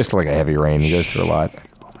 it's basically like a Heavy Rain. He goes through a lot.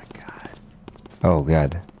 Oh my god. Oh,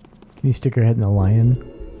 God. Can you stick your head in the lion?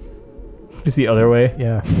 Just the other way.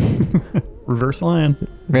 Yeah. Reverse lion.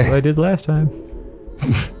 That's what I did last time.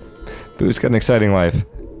 Boo's got an exciting life.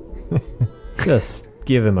 Just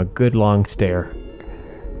give him a good long stare.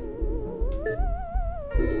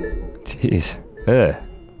 Jeez. Ugh.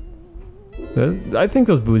 I think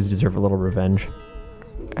those boos deserve a little revenge.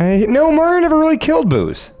 No, Mario never really killed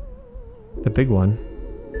Boo's. The big one.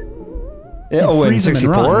 Yeah, oh, in freeze him and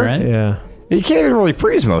 64? run, right? Yeah. You can't even really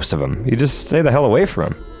freeze most of them. You just stay the hell away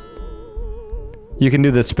from them. You can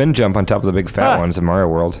do the spin jump on top of the big fat ones in Mario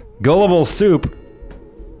World. Gullible soup.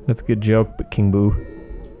 That's a good joke, but King Boo.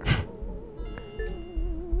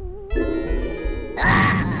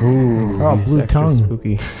 Ooh, Oh, he's blue extra tongue.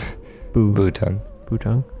 spooky. Boo. Boo tongue. Boo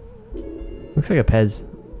tongue. Looks like a Pez.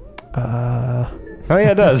 Oh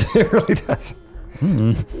yeah, it does. It really does.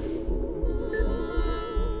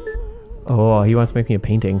 Oh, he wants to make me a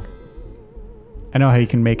painting. I know how you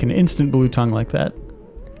can make an instant blue tongue like that.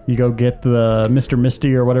 You go get the Mr.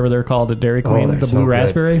 Misty or whatever they're called at Dairy Queen, they're the so blue good.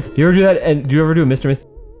 raspberry. Do you ever do that? And do you ever do a Mr. Misty?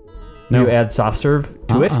 No. You add soft serve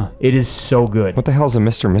to it. It is so good. What the hell is a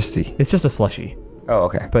Mr. Misty? It's just a slushy, Oh,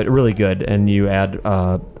 okay. but really good. And you add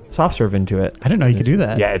soft serve into it. I didn't know you could do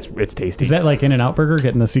that. Yeah, it's tasty. Is that like In-N-Out Burger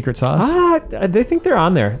getting the secret sauce? They think they're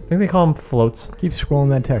on there. I think they call them floats. Keep scrolling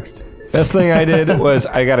that text. Best thing I did was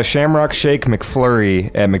I got a Shamrock Shake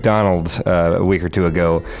McFlurry at McDonald's a week or two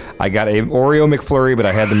ago. I got a Oreo McFlurry, but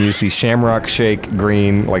I had them use the Shamrock Shake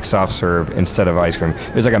green, like soft serve, instead of ice cream.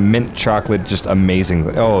 It was like a mint chocolate, just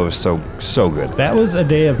amazing. Oh, it was so good. That was a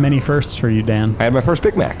day of many firsts for you, Dan. I had my first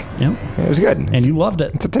Big Mac. Yep. It was good. And you loved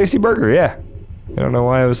it. It's a tasty burger, yeah. I don't know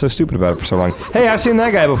why I was so stupid about it for so long. Hey, I've seen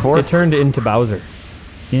that guy before. It turned into Bowser.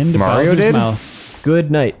 Into Mario Bowser's did? mouth.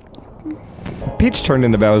 Good night. Peach turned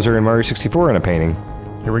into Bowser in Mario 64 in a painting.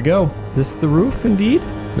 Here we go. This the roof, indeed?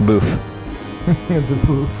 The booth. The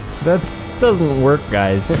poof. That doesn't work,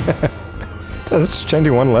 guys. That's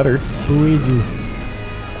changing one letter. Luigi.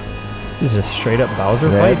 This is a straight up Bowser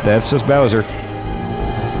fight. That's just Bowser.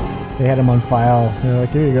 They had him on file. They're like,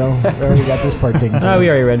 here you go. We already got this part taken care Oh, of. we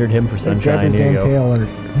already rendered him for Grab Sunshine. his Here damn you go. tail. Or,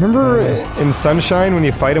 Remember in Sunshine when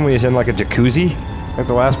you fight him when he's in like a jacuzzi? Like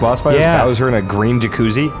the last boss fight Yeah. is Bowser in a green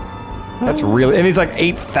jacuzzi? That's really... And he's like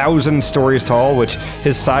 8,000 stories tall, which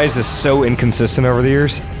his size is so inconsistent over the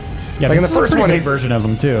years. Yeah, Like in this the is a first pretty one, big he's- version of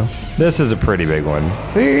him too. This is a pretty big one.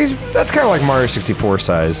 That's kind of like Mario 64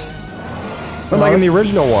 size. But like in the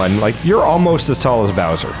original one, like you're almost as tall as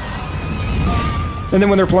Bowser. And then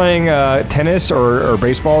when they're playing tennis or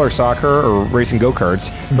baseball or soccer or racing go-karts,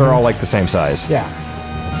 they're all like the same size. yeah.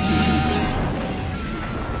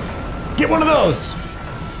 Get one of those.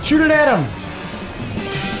 Shoot it at him.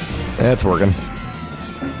 That's working.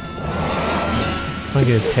 Look at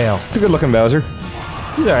his tail. It's a good looking Bowser.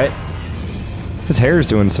 He's alright. His hair is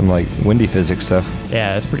doing some like windy physics stuff.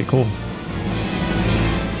 Yeah, that's pretty cool.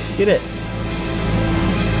 Get it.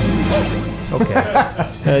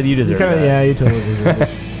 Okay. You deserve Kinda, that. yeah, you totally deserve it.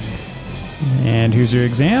 And here's your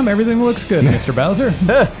exam. Everything looks good, Mr. Bowser.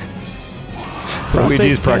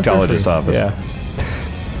 Luigi's cancer proctologist's free. office. Yeah.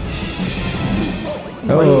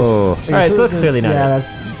 Oh. Alright, so that's clearly not Yeah, it.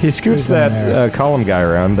 that's... He scoots Who's in that column guy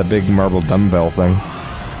around, the big marble dumbbell thing.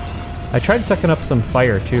 I tried sucking up some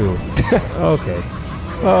fire, too. Okay.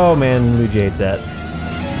 Oh, man, Luigi hates that.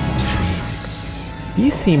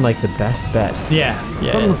 These seem like the best bet. Yeah.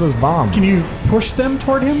 Something with those bombs. Can you push them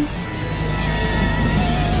toward him?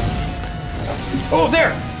 Oh,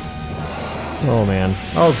 there. Oh, man.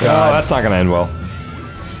 Oh, Oh, God. that's not gonna end well.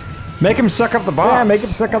 Make him suck up the bombs. Yeah, make him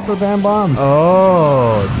suck up the damn bombs.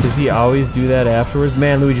 Oh, does he always do that afterwards?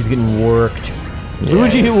 Man, Luigi's getting worked. Yeah.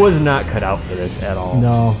 Luigi was not cut out for this at all.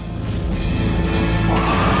 No.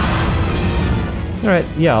 Alright,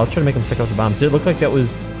 yeah, I'll try to make him suck out the bombs. Did it look like that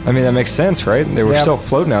was... I mean, that makes sense, right? They were Yep. still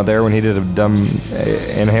floating out there when he did a dumb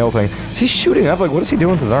inhale thing. Is he shooting up? Like, what is he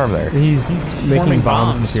doing with his arm there? He's making forming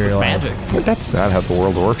bombs bombs with materialize. magic. That's not how the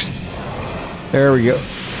world works. There we go.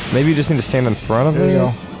 Maybe you just need to stand in front of There you it. go.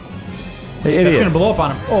 Hey, It's idiot. gonna blow up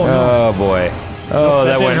on him. Oh no. Oh boy. Oh,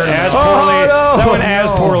 that that went didn't hurt him as at all. poorly. Oh, no. That went as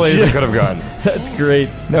No. poorly as it could have gone. That's great.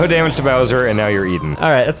 No damage to Bowser, and now you're eaten.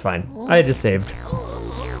 Alright, that's fine. I just saved.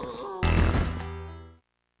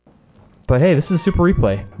 But hey, this is a super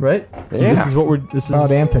replay, right? Yeah. This is what we're... This is...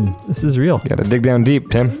 About Ampin. This is real. You gotta dig down deep,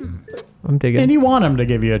 Tim. I'm digging. And you want him to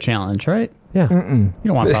give you a challenge, right? Yeah. You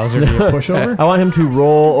don't want Bowser to be a pushover. I want him to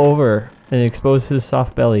roll over and expose his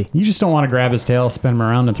soft belly. You just don't want to grab his tail, spin him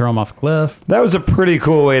around, and throw him off a cliff. That was a pretty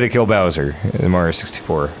cool way to kill Bowser in Mario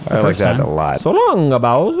 64. I like first that time. a lot. So long,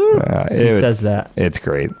 Bowser. He It- says that. It's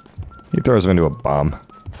great. He throws him into a bomb.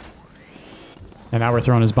 And now we're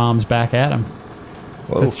throwing his bombs back at him.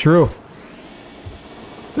 Whoa. That's true.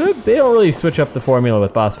 They don't really switch up the formula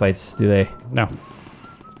with boss fights, do they? No.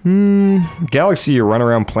 Galaxy, you run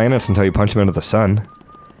around planets until you punch him into the sun.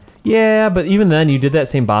 Yeah, but even then, you did that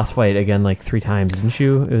same boss fight again like 3 times, didn't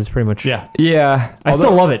you? It was pretty much... Yeah. Yeah. I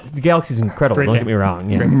still love it. The Galaxy's incredible, Great don't game. get me wrong.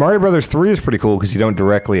 Yeah. Mario Brothers 3 is pretty cool because you don't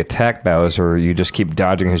directly attack Bowser. You just keep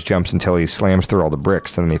dodging his jumps until he slams through all the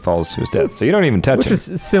bricks, and then he falls to his death. So you don't even touch Which him.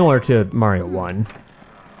 is similar to Mario 1.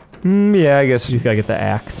 Yeah, I guess You just gotta get the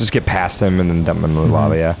axe, just get past him and then dump him in the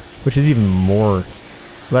lava, yeah. which is even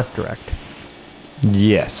less direct.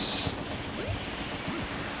 Yes.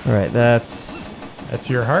 Alright, that's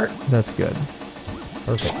your heart. good.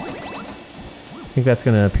 Perfect. I think that's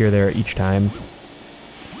gonna appear there each time.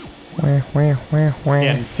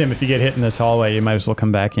 And Tim, if you get hit in this hallway, you might as well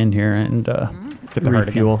come back in here and get the heart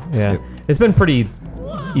again. Refuel. Yeah. It's been pretty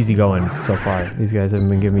easy going so far. These guys haven't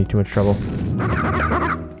been giving me too much trouble.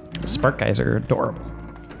 Spark guys are adorable.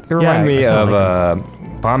 They remind me I of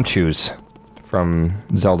like bomb chews from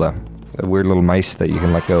Zelda. The weird little mice that you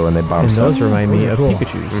can let go and they bomb And stuff. those remind me Those are of cool.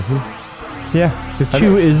 Pikachu's. Yeah. Because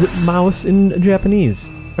Chew is mouse in Japanese.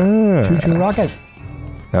 Choo Choo Rocket.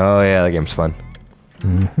 Oh, yeah, that game's fun.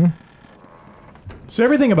 So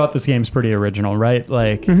everything about this game's pretty original, right?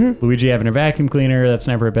 Like Luigi having a vacuum cleaner, that's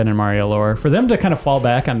never been in Mario lore. For them to kind of fall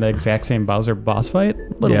back on the exact same Bowser boss fight,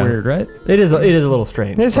 a little Yeah. weird, right? It is a little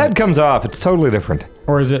strange. His but- head comes off. It's totally different.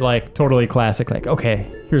 Or is it like totally classic? Like, okay,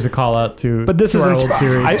 here's a call out to, But this to our isn't old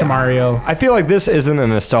series, to Mario. I feel like this isn't a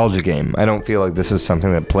nostalgia game. I don't feel like this is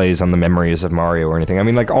something that plays on the memories of Mario or anything. I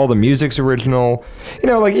mean, like, all the music's original. You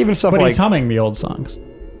know, like, even stuff But like... he's humming the old songs.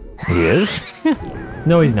 He is?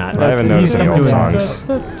 No, he's not. I haven't noticed he's any old doing- songs.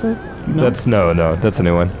 That's that's a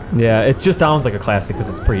new one. Yeah, it just sounds like a classic because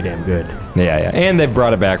it's pretty damn good. Yeah. And they've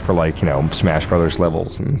brought it back for like, Smash Brothers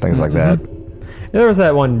levels and things like that. There was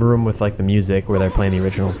that one room with like the music where they're playing the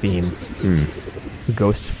original theme. The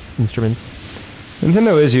ghost instruments.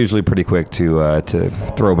 Nintendo is usually pretty quick to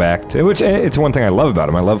throw back to, which it's one thing I love about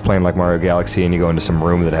them. I love playing like Mario Galaxy and you go into some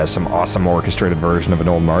room that has some awesome orchestrated version of an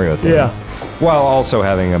old Mario theme. Yeah. While also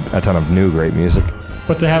having a ton of new great music.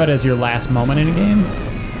 But to have it as your last moment in a game,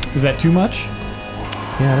 is that too much?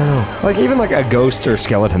 Yeah, I don't know. Like even like a Ghost or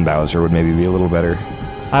Skeleton Bowser would maybe be a little better.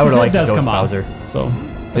 I would His have liked head does Ghost come off, Bowser. so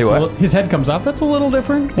Hey, what? his head comes off. That's a little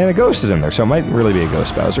different. And a Ghost is in there, so it might really be a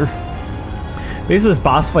Ghost Bowser. Basically, this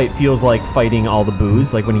boss fight feels like fighting all the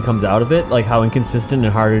boos, like when he comes out of it, like how inconsistent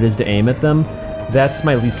and hard it is to aim at them. That's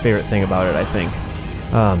my least favorite thing about it, I think.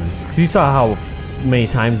 'Cause you saw how many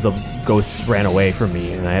times the ghosts ran away from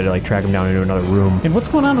me, and I had to like track them down into another room. And what's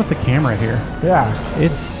going on with the camera here? Yeah.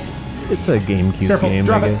 It's a GameCube Careful, game,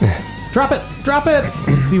 drop I it. guess. Drop it! Drop it!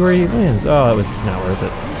 Let's see where he lands. Oh, it was just not worth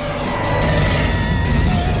it.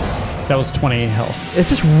 That was 20 health. It's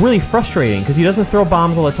just really frustrating because he doesn't throw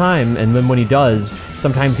bombs all the time, and then when he does,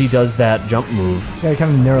 sometimes he does that jump move. Yeah,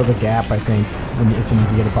 kind of narrow the gap, I think, as soon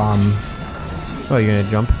as you get a bomb. Oh, you're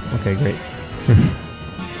gonna jump? Okay, great.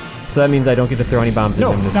 So that means I don't get to throw any bombs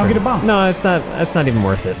No, at him this now turn. get a bomb. No, it's not. That's not even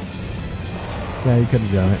worth it. Yeah, you could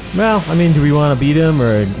have done it. Well, I mean, do we want to beat him,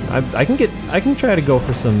 or I can try to go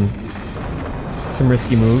for some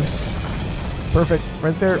risky moves. Perfect,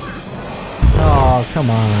 right there. Oh, come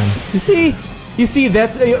on. You see,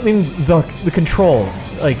 that's. I mean, the controls.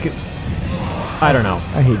 Like, I don't know.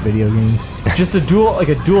 I hate video games. Just a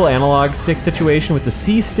dual analog stick situation with the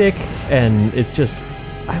C stick, and it's just.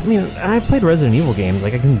 I mean, I've played Resident Evil games.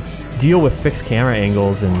 Like, I can deal with fixed camera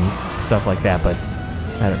angles and stuff like that, but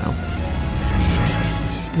I don't know.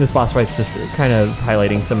 This boss fight's just kind of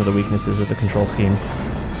highlighting some of the weaknesses of the control scheme.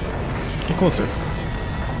 Get closer.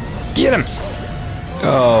 Get him!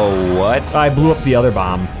 Oh, what? I blew up the other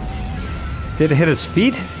bomb. Did it hit his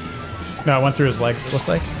feet? No, it went through his legs, it looked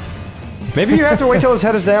like. Maybe you have to wait till his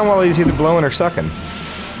head is down while he's either blowing or sucking.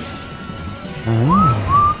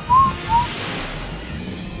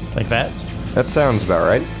 Like that. That sounds about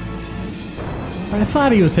right. I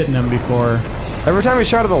thought he was hitting him before. Every time he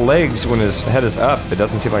shot at the legs when his head is up, it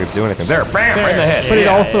doesn't seem like it's doing anything. There, bam, right in the head. But it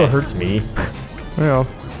also hurts me. Well,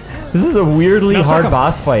 This is a weirdly Now suck hard 'em.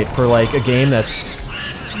 boss fight for like a game that's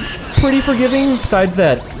pretty forgiving. Besides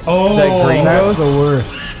that, that green That's ghost. the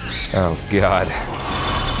worst. oh god.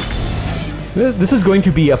 This is going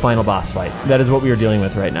to be a final boss fight. That is what we are dealing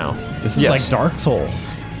with right now. This is Yes. like Dark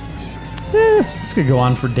Souls. This could go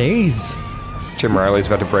on for days. Jim Riley's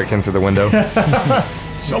about to break in through the window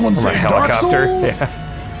Someone from a helicopter. Yeah.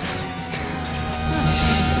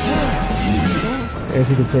 I guess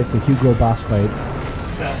you could say it's a Hugo boss fight.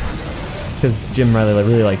 Because Jim Riley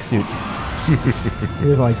really likes suits. He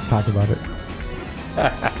doesn't like to talk about it.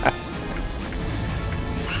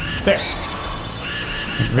 There.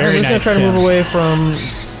 Very I'm just nice. gonna try to Tim. move away from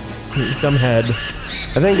his dumb head.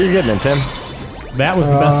 I think you're getting it, Tim. That was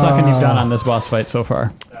the best sucking you've done on this boss fight so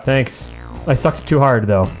far. Thanks. I sucked too hard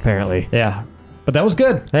though, apparently. Yeah. But that was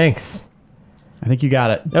good. Thanks. I think you got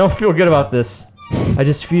it. I don't feel good about this. I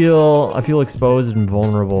just feel exposed and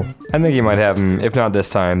vulnerable. I think you might have him, if not this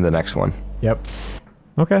time, the next one. Yep.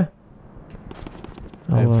 Okay.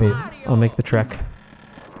 I have faith. I'll make the trek.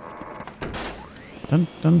 Dun,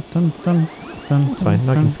 dun, dun, dun, dun. It's fine.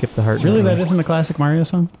 I can skip the heart. Really? That isn't a classic Mario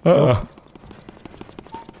song? But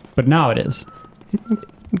now it is.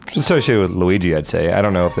 It's associated with Luigi, I'd say. I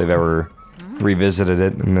don't know if they've ever revisited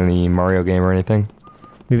it in any Mario game or anything.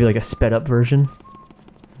 Maybe like a sped up version.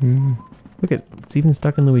 Look at it's even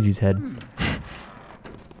stuck in Luigi's head.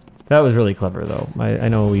 That was really clever though. I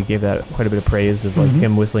know we gave that quite a bit of praise of like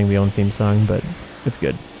him whistling the own theme song, but it's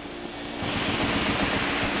good.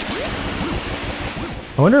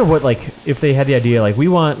 I wonder what like if they had the idea like we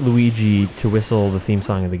want Luigi to whistle the theme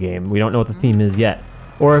song of the game. We don't know what the theme is yet.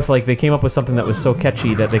 Or if like they came up with something that was so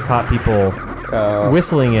catchy that they caught people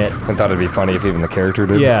whistling it. I thought it'd be funny if even the character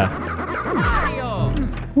did. Yeah.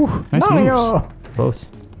 Whew, nice Mario! moves. Close.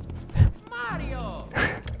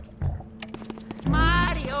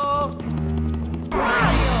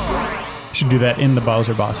 Should do that in the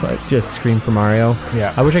Bowser boss fight. Just scream for Mario.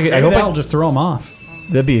 Yeah. I wish I could. I Maybe hope that'll just throw him off.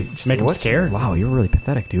 that'd be just Make him what? scared. Wow, you're really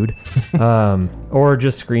pathetic, dude. Or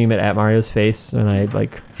just scream it at Mario's face and I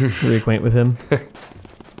like reacquaint with him.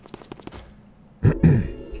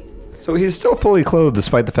 So he's still fully clothed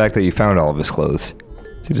despite the fact that you found all of his clothes.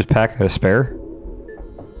 Did he just pack a spare?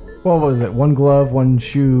 What was it? One glove, one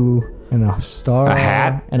shoe, And a star. A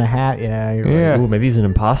hat? And a hat, yeah. You're Yeah. right. Ooh, maybe he's an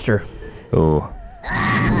imposter. Oh.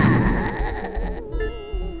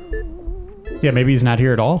 Yeah, maybe he's not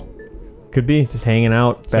here at all. Could be just hanging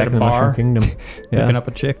out at back a in the bar? Mushroom Kingdom. Picking up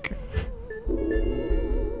a chick.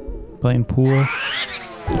 Playing pool.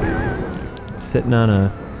 Sitting on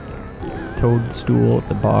a toadstool at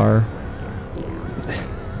the bar.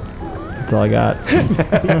 That's all I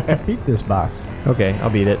got. Beat this boss. Okay, I'll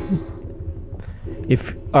beat it.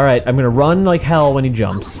 All right, I'm gonna run like hell when he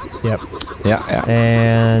jumps, Yep. Yeah.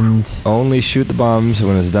 and Only shoot the bombs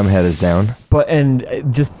when his dumb head is down.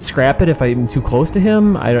 just scrap it if I'm too close to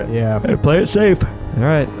him. I don't. Yeah. Play it safe. All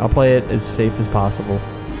right, I'll play it as safe as possible.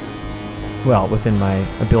 Well, within my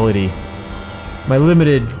ability, my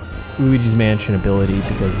limited Luigi's Mansion ability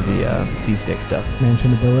because of the C-stick stuff.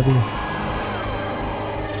 Mansion ability.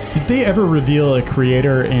 Did they ever reveal a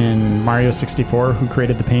creator in Mario 64 who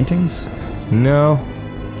created the paintings? No.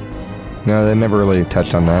 No, they never really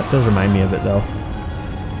touched on This that. does remind me of it, though.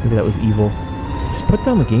 Maybe that was evil. Just put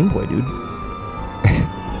down the Game Boy, dude.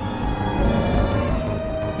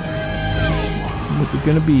 What's it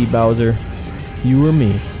gonna be, Bowser? You or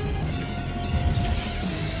me?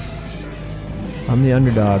 I'm the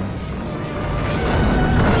underdog.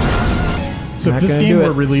 So Not if this gonna game do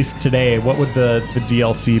were it. released today, what would the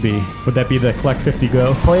DLC be? Would that be the Collect 50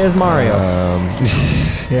 Ghosts? Play as Mario.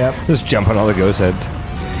 Yep. Just jump on all the ghost heads.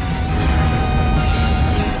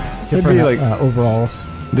 It'd Different be like overalls.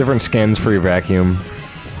 different skins for your vacuum.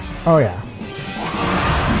 Oh, yeah.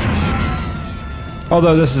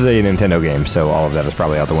 Although this is a Nintendo game, so all of that is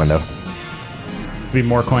probably out the window. Be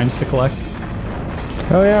more coins to collect?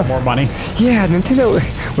 Oh yeah. More money? Yeah, Nintendo,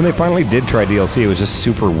 when they finally did try DLC, it was just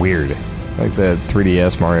super weird. Like the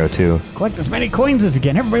 3DS Mario 2. Collect as many coins as you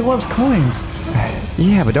can. Everybody loves coins.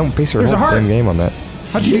 Yeah, but don't base your There's a whole heart. damn game on that.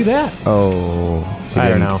 How'd you do that? Oh. I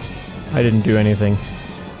don't know. I didn't do anything.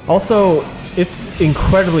 Also, it's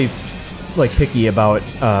incredibly picky about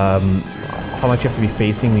how much you have to be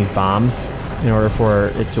facing these bombs in order for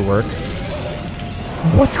it to work.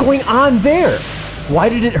 What's going on there? Why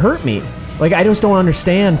did it hurt me? Like, I just don't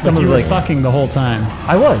understand some You of were the sucking the whole time.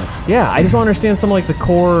 I was, yeah. I just don't understand some of the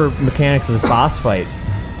core mechanics of this boss fight.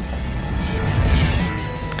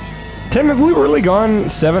 Tim, have we really gone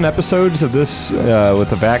 7 episodes of this with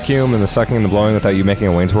the vacuum and the sucking and the blowing without you making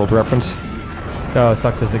a Wayne's World reference? Oh, it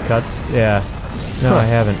sucks as it cuts. Yeah. No, I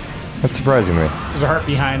haven't. That's surprising me. There's a heart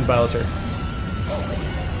behind Bowser.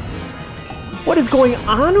 What is going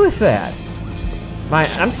on with that?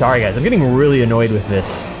 I'm sorry, guys. I'm getting really annoyed with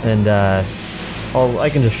this, and I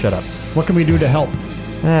can just shut up. What can we do to help?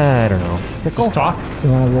 I don't know. Just talk?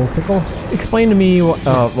 You want a little tickle? Explain to me. Well,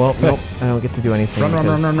 nope. I don't get to do anything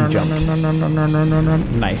because he jumped.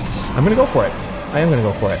 Nice. I'm gonna go for it. I am gonna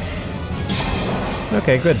go for it.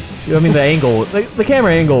 Okay, good. I mean, the angle, the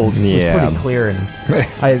camera angle was Yeah. pretty clear, and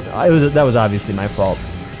that was obviously my fault.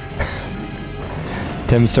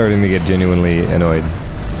 Tim's starting to get genuinely annoyed.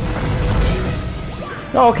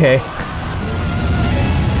 Okay.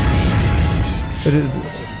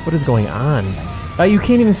 What is going on? You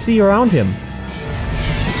can't even see around him.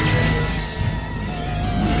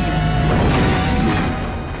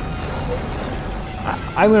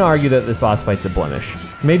 I'm going to argue that this boss fight's a blemish.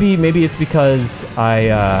 Maybe it's because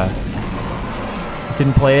I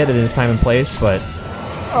didn't play it at its time and place, but...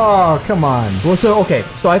 Oh, come on. Well, so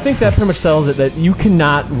I think that pretty much settles it, that you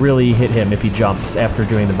cannot really hit him if he jumps after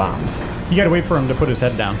doing the bombs. You gotta wait for him to put his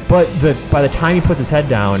head down. But by the time he puts his head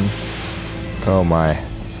down... Oh my.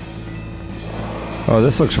 Oh,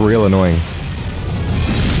 this looks real annoying.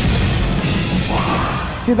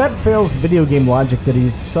 See, that fails video game logic that he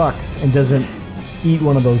sucks and doesn't eat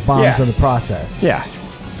one of those bombs Yeah. in the process. Yeah.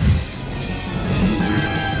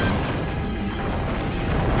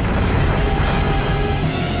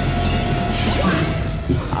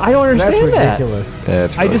 I don't That's understand that. ridiculous. Yeah,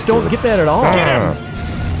 it's I just don't get that at all.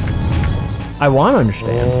 I want to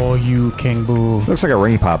understand. Oh, you King Boo. Looks like a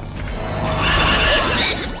ring pop.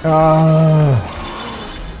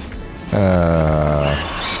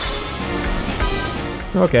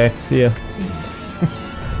 Okay, see ya.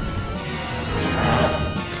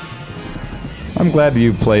 I'm glad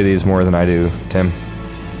you play these more than I do, Tim.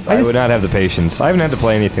 I just- would not have the patience. I haven't had to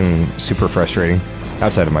play anything super frustrating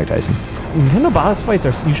outside of Mike Tyson. Nintendo boss fights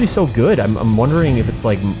are usually so good. I'm wondering if it's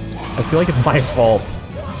like, I feel like it's my fault.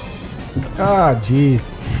 Ah,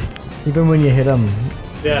 jeez. Even when you hit him.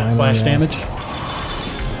 Yeah, Why not, splash yes. damage.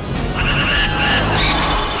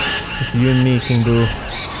 Just you and me, King Boo.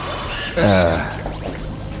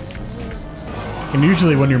 And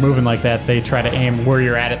usually when you're moving like that, they try to aim where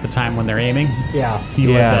you're at the time when they're aiming. Yeah. He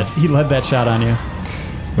led that shot on you.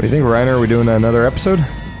 What do you think, Reiner? Are we doing another episode?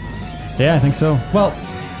 Yeah, I think so. Well,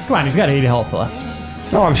 come on, he's got 80 health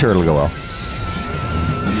left. Oh, I'm sure it'll go well.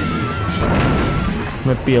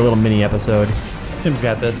 Might be a little mini episode. Tim's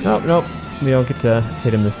got this. Nope. We don't get to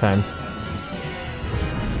hit him this time.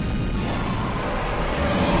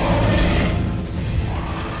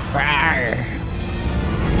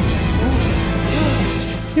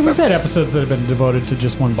 Yeah, we've had episodes that have been devoted to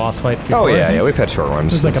just one boss fight before. Oh, yeah, we've had short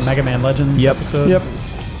ones. There's like a Mega Man Legends episode. Yep.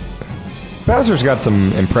 Bowser's got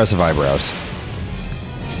some impressive eyebrows.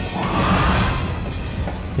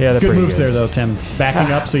 Yeah, they're Good pretty moves there, though, Tim.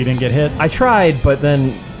 Backing up so you didn't get hit. I tried, but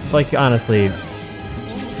then, like, honestly,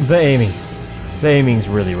 the aiming's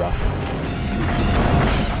really rough.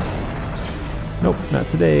 Nope, not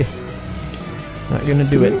today. Not gonna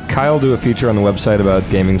do it. Didn't Kyle do a feature on the website about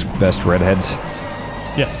gaming's best redheads?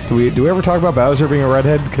 Yes. Do we ever talk about Bowser being a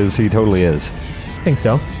redhead? Because he totally is. I think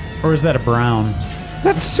so. Or is that a brown?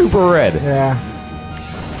 That's super red. Yeah.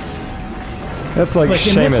 That's like In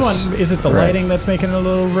Seamus. this one, is it the red. lighting that's making it a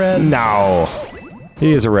little red? No.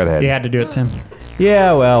 He is a redhead. You had to do it, Tim.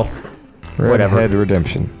 Yeah, well, whatever. Redhead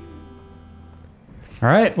redemption. All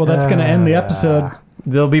right, well, that's going to end the episode.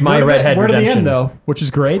 There'll be my redhead We're to the redemption. end, though, which is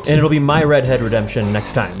great. And it'll be my redhead redemption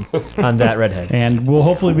next time on that redhead. And we'll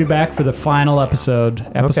hopefully be back for the final episode,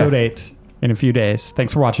 episode 8, in a few days.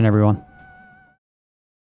 Thanks for watching, everyone.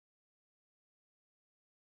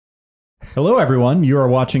 Hello, everyone. You are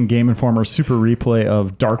watching Game Informer's super replay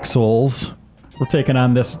of Dark Souls. We're taking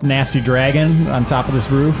on this nasty dragon on top of this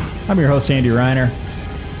roof. I'm your host, Andy Reiner.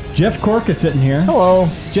 Jeff Cork is sitting here. Hello.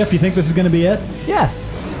 Jeff, you think this is going to be it?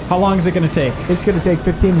 Yes. How long is it going to take? It's going to take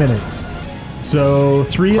 15 minutes. So,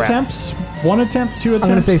 3 attempts? 1 attempt? 2 attempts? I'm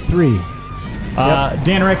going to say 3.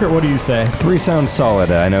 Dan Ryckert, what do you say? 3 sounds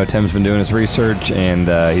solid. I know Tim's been doing his research, and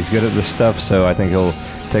he's good at this stuff, so I think he'll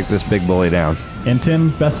take this big bully down. And Tim,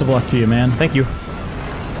 best of luck to you, man. Thank you.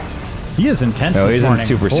 He is intense Oh, this he's in morning.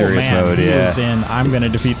 super serious mode, He yeah. is in, I'm going to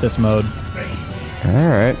defeat this mode. All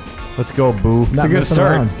right. Let's go, boo. Not a good messing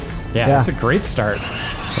start. around. Yeah, Yeah. it's a great start.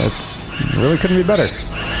 That's really couldn't be better.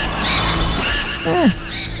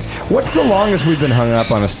 What's the longest we've been hung up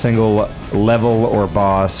on a single level or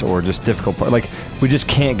boss or just difficult part? Like, we just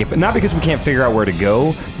can't get... Not because we can't figure out where to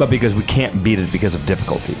go, but because we can't beat it because of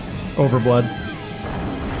difficulty. Overblood.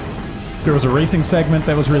 There was a racing segment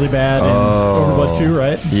that was really bad in Overblood 2,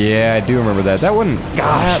 right? Yeah, I do remember that. That one...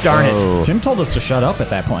 Gosh darn it. Oh. Tim told us to shut up at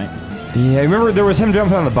that point. Yeah, I remember there was him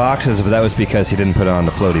jumping on the boxes, but that was because he didn't put on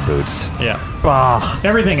the floaty boots. Yeah.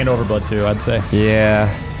 Everything in Overblood 2, I'd say. Yeah.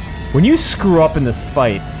 When you screw up in this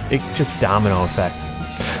fight, it just domino effects.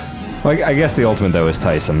 Well, I guess the ultimate, though, is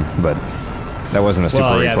Tyson, but that wasn't a super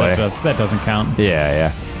replay. That doesn't count.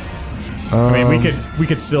 Yeah. I mean, we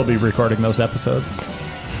could still be recording those episodes.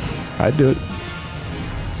 I'd do it.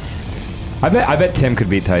 I bet Tim could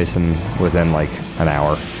beat Tyson within like an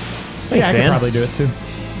hour. Yeah, I could Dan. probably do it too.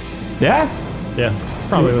 Yeah? Yeah,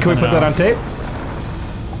 probably. Can we put that on tape?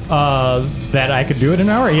 That I could do it in an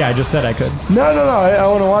hour? Yeah, I just said I could. No. I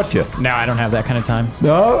want to watch you. No, I don't have that kind of time.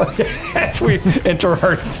 No? As we enter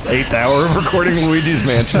our 8th hour of recording Luigi's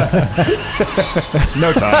Mansion.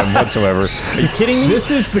 No time whatsoever. Are you kidding me?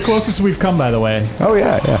 This is the closest we've come, by the way. Oh,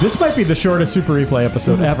 yeah. This might be the shortest Super Replay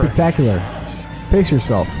episode This is ever. spectacular. Pace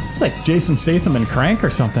yourself. It's like Jason Statham and Crank or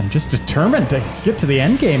something, just determined to get to the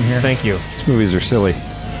end game here. Thank you. These movies are silly.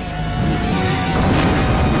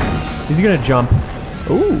 He's gonna jump.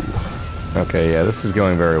 Ooh. Okay, yeah, this is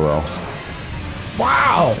going very well.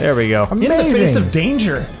 Wow! There we go. In the face Amazing. of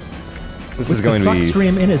danger. This With is going the to suck be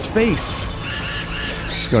stream in his face.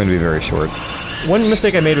 it's going to be very short. One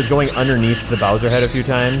mistake I made was going underneath the Bowser head a few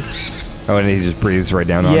times. Oh, and he just breathes right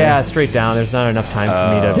down on Yeah, you? straight down. There's not enough time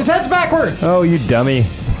for me to... His head's backwards! Oh, you dummy.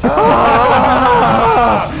 Oh,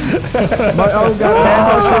 God,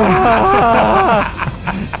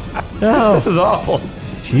 mushrooms. No. This is awful.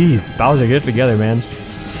 Jeez, Bowser, get it together, man.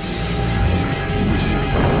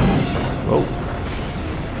 Whoa.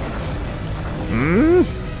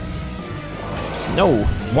 No.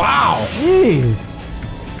 Wow! Jeez.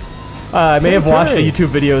 I may have watched a Turi. YouTube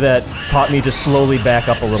video that taught me to slowly back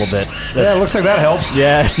up a little bit. Yeah, it looks like that helps.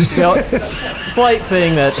 Yeah, it's a slight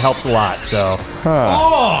thing that helps a lot. So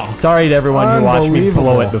Oh! sorry to everyone who watched me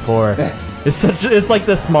blow it Unbelievable. before. It's like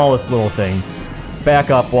the smallest little thing.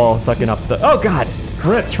 Back up while sucking up the. Oh God!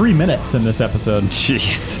 We're at 3 minutes in this episode.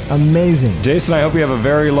 Jeez. Amazing. Jason, I hope you have a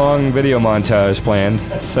very long video montage planned,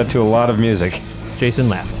 set to a lot of music. Jason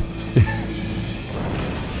laughed.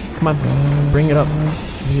 Come on, bring it up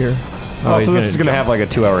here. Oh, he's so this is going to jump. have like a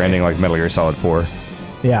 2-hour ending like Metal Gear Solid 4.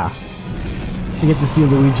 Yeah. You get to see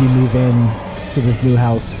Luigi move in to this new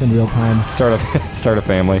house in real time. Start a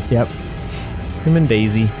family. Yep. Him and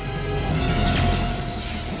Daisy.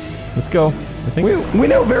 Let's go. I think We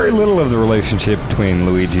know very little of the relationship between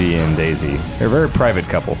Luigi and Daisy. They're a very private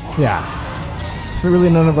couple. Yeah. It's really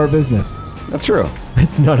none of our business. That's true.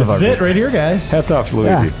 it's none of This our is it right here, guys. Hats off to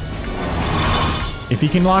Luigi. Yeah. If he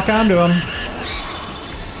can lock onto him,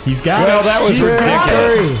 he's got Well, it. that was He's got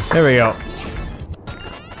ridiculous. it. There we go.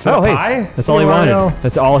 that Hey, a pie? that's all he Mario. wanted.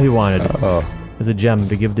 That's all he wanted. Oh. Is a gem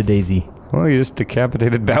to give to Daisy. Well, you just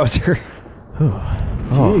decapitated Bowser. Oh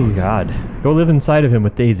Jeez. God. Go live inside of him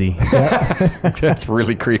with Daisy. That's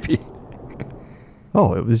really creepy.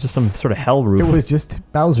 Oh, it was just some sort of hell roof. It was just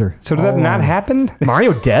Bowser. So did that not happen?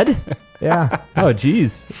 Mario dead? Yeah. Oh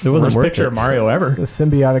jeez. It wasn't Worst worth picture it. of Mario ever. A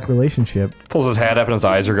symbiotic relationship. Pulls his hat up and his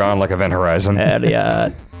eyes are gone like Event Horizon.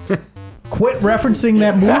 Elliot. Quit referencing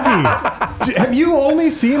that movie. Have you only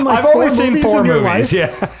seen like I've only seen movies 4 in your movies. life?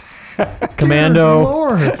 Yeah. Commando.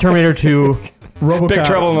 Lord. Terminator 2. RoboCop, Big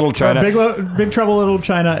Trouble in Little China. Big Trouble in Little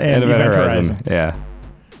China, and And Event Horizon. Yeah.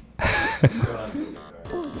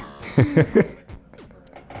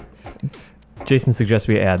 Jason suggests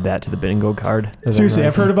we add that to the bingo card. Seriously,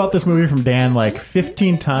 I've heard about this movie from Dan like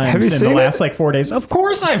 15 times Have you in the seen last it? like 4 days. Of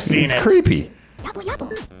course I've seen It's it. creepy.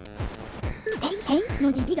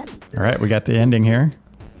 All right, we got the ending here.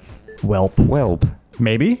 Whelp. Whelp.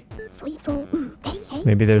 Maybe.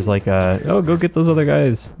 Maybe there's like a, oh, go get those other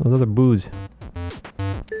guys. Those other boos.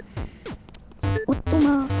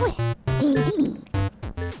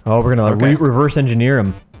 Oh, we're going to Okay. reverse engineer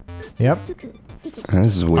him. Yep.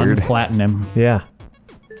 This is weird. Unflatten him. Yeah.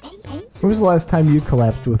 When was the last time you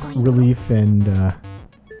collapsed with relief and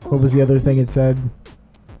what was the other thing it said?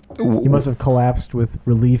 You must have collapsed with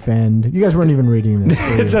relief and you guys weren't even reading this.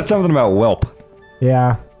 were you? It said something about whelp.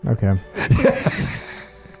 Yeah. Okay.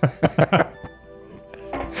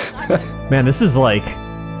 Man, this is like,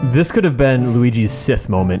 this could have been Luigi's Sith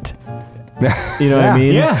moment. You know what I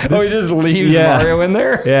mean? Yeah. Oh, he just leaves Yeah. Mario in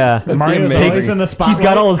there? Yeah. Mario's amazing. always in the spotlight. He's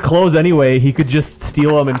got all his clothes anyway. He could just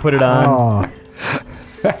steal them and put it on, Oh,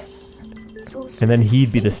 and then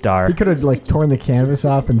he'd be the star. he could have like torn the canvas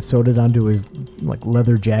off and sewed it onto his like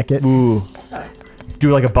leather jacket. Ooh. Do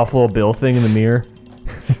like a Buffalo Bill thing in the mirror.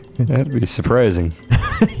 That'd be surprising.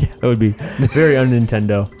 That would be very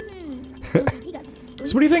un-Nintendo.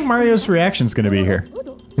 So what do you think Mario's reaction's going to be here?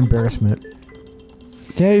 Embarrassment.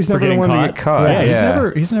 Yeah, he's For never the getting one caught? to get caught.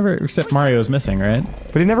 Yeah, he's never except Mario's missing, right?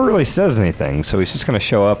 But he never really says anything, so he's just gonna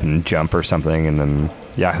show up and jump or something, and then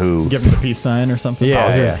Yahoo. Give him the peace sign or something. Yeah.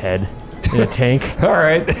 Bowser's head in a tank. All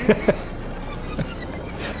right.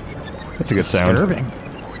 That's a good sound. Disturbing.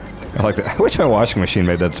 I like that. I wish my washing machine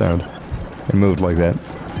made that sound. It moved like that.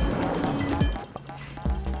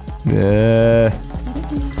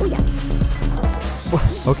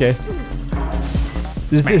 Okay.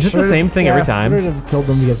 Is it the same thing every I time? would have killed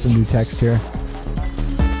them to get some new text here.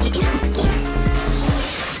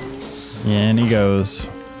 And he goes.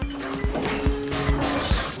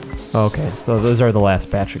 Okay, so those are the last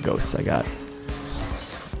batch of ghosts I got.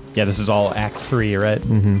 Yeah, this is all Act 3, right?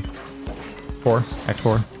 Mm-hmm. 4? Act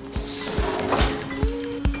 4?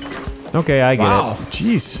 Okay, I get Wow, it.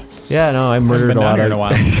 jeez. Yeah, no, I murdered been a down lot here of in a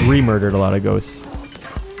while. re-murdered a lot of ghosts.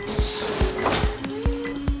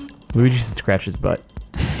 Luigi should scratch his butt.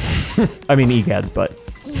 I mean, Egad's butt.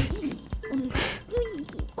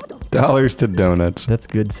 Dollars to donuts. That's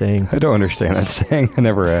good saying. I don't understand that saying. I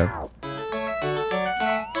never have.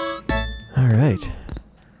 All right.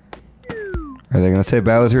 Are they gonna say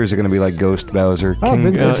Bowser? Or is it gonna be like Ghost Bowser? Oh, King,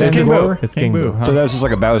 Vincent it's it's King King Boo. It's King Boo, huh? So that's just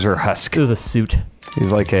like a Bowser husk. It was a suit.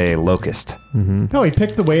 He's like a locust. No, he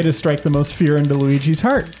picked the way to strike the most fear into Luigi's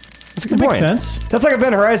heart. That's a good That point. makes sense. That's like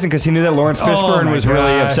Event Horizon because he knew that Lawrence Oh Fishburne my was really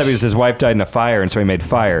gosh. upset because his wife died in a fire, and so he made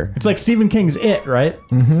fire. It's like Stephen King's It, right?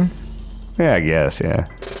 Yeah, I guess. Yeah,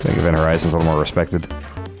 I think Event Horizon's a little more respected.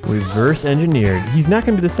 Reverse engineered. He's not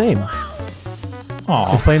going to be the same.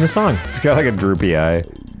 Aw. He's playing the song. He's got like a droopy eye.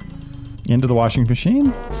 Into the washing machine?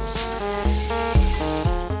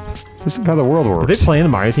 This is how the world Are they works. playing the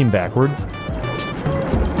Mario theme backwards?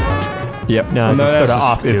 Yep. No, it's just that's sorta just,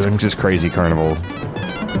 off It's tune. just crazy carnival.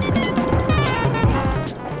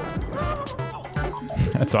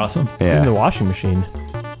 That's awesome. In the Yeah. washing machine.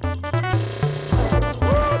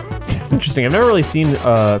 It's interesting. I've never really seen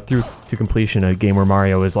through to completion a game where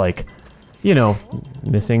Mario is like, you know,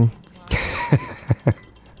 missing.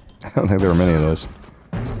 I don't think there were many of those.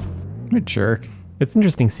 What a jerk. It's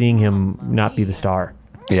interesting seeing him not be the star,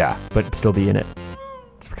 Yeah. but still be in it.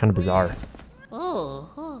 It's kind of bizarre.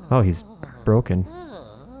 Oh, he's broken.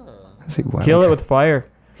 Is he wild? Kill it with fire.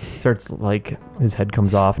 Starts like his head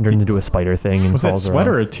comes off and turns into a spider thing and Was that falls sweat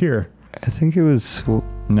around. or a tear? I think it was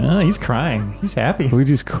No, he's crying. He's happy.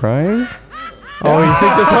 Luigi's crying. Oh, he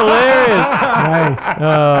thinks it's hilarious. Nice.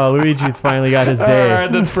 Oh, Luigi's finally got his All day.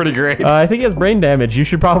 right, that's pretty great. I think he has brain damage. You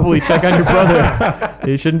should probably check on your brother.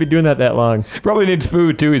 He shouldn't be doing that long. Probably needs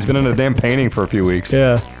food too. He's been in a damn painting for a few weeks.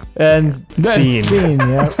 Yeah. And scene. Scene,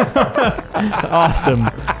 yeah. Awesome.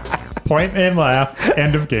 Point and laugh.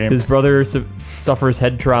 End of game. His brother suffers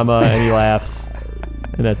head trauma and he laughs.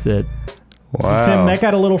 And that's it. Wow. So, Tim, that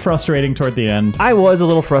got a little frustrating toward the end. I was a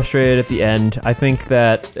little frustrated at the end. I think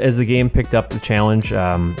that as the game picked up the challenge,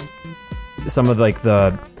 some of like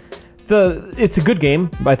the it's a good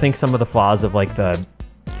game, but I think some of the flaws of like the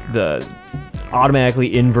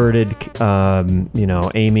automatically inverted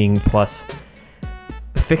aiming plus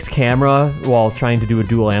fixed camera while trying to do a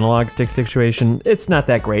dual analog stick situation, it's not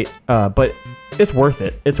that great, but it's worth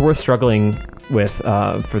it. It's worth struggling with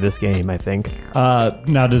for this game, I think.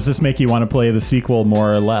 Now, does this make you want to play the sequel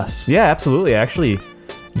more or less? Yeah, absolutely. Actually,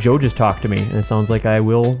 Joe just talked to me, and it sounds like I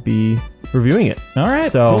will be reviewing it. All right.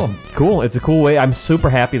 So cool. It's a cool way. I'm super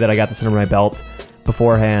happy that I got this under my belt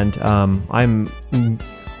beforehand. I'm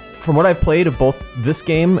from what I've played of both this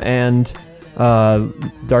game and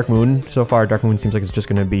Dark Moon so far. Dark Moon seems like it's just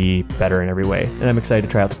going to be better in every way, and I'm excited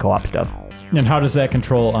to try out the co-op stuff. And how does that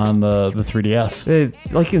control on the 3DS?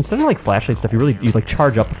 It's like instead of like flashlight stuff, you like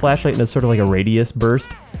charge up a flashlight and it's sort of like a radius burst,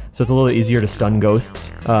 so it's a little easier to stun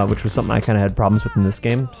ghosts, which was something I kind of had problems with in this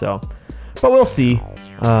game. So, but we'll see.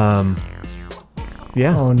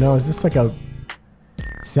 Yeah. Oh no, is this like a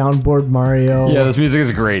soundboard Mario? Yeah, this music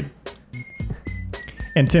is great.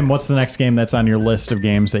 And Tim, what's the next game that's on your list of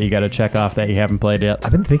games that you got to check off that you haven't played yet?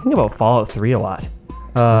 I've been thinking about Fallout 3 a lot.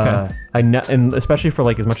 Okay. And especially for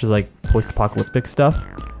like as much as like post-apocalyptic stuff,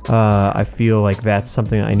 I feel like that's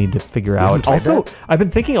something I need to figure out. Also, I've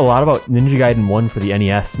been thinking a lot about Ninja Gaiden 1 for the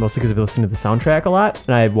NES, mostly because I've been listening to the soundtrack a lot,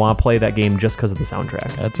 and I want to play that game just because of the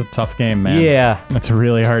soundtrack. That's a tough game, man. Yeah. That's a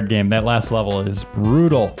really hard game. That last level is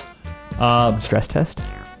brutal. Stress test?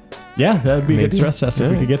 Yeah, that would be a good Maybe. stress test if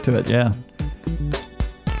we Yeah. could get to it, yeah.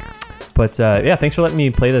 But yeah, thanks for letting me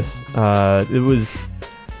play this.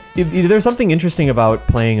 There's something interesting about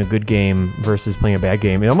playing a good game versus playing a bad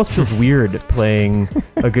game. It almost feels weird playing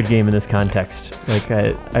a good game in this context. Like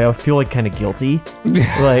I feel like kind of guilty.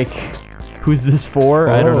 Like, who's this for?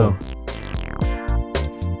 I don't know.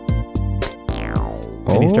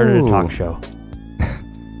 And he started a talk show.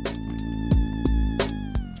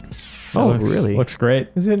 Oh, really? Looks great.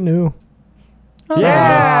 Is it new?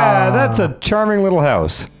 Yeah, that's a charming little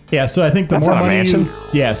house. Yeah, so I think the That's more not a money mansion.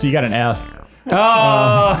 Yeah, so you got an F.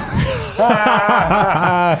 Oh,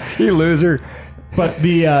 you loser. But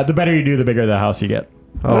the better you do, the bigger the house you get.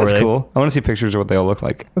 Oh, that's really? cool. I want to see pictures of what they all look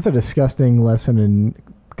like. That's a disgusting lesson in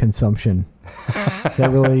consumption. Is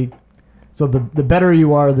that really? So the better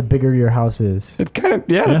you are, the bigger your house is. It kind of,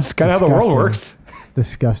 it's kind of how the world works.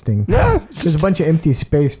 Disgusting. Yeah, There's a bunch of empty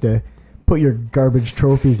space to put your garbage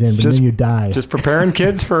trophies in, but then you die. Just preparing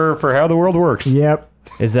kids for how the world works. Yep.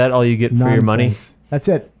 Is that all you get for your money? Nonsense. That's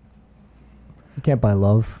it. You can't buy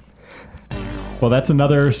love. Well, that's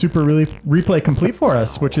another super replay complete for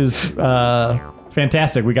us, which is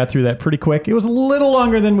fantastic. We got through that pretty quick. It was a little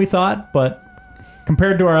longer than we thought, but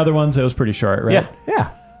compared to our other ones, it was pretty short, right? Yeah.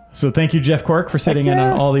 Yeah. So thank you, Jeff Cork, for sitting in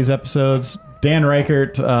on all these episodes. Dan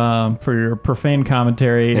Ryckert for your profane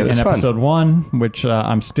commentary It in was fun. episode 1, which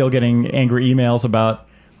I'm still getting angry emails about.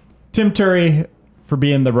 Tim Turi for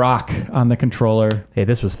being the rock on the controller. Hey,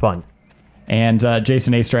 this was fun. And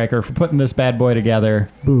Jason A. Stryker for putting this bad boy together.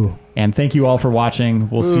 Boo. And thank you all for watching.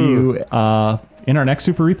 We'll see you in our next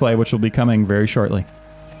Super Replay, which will be coming very shortly.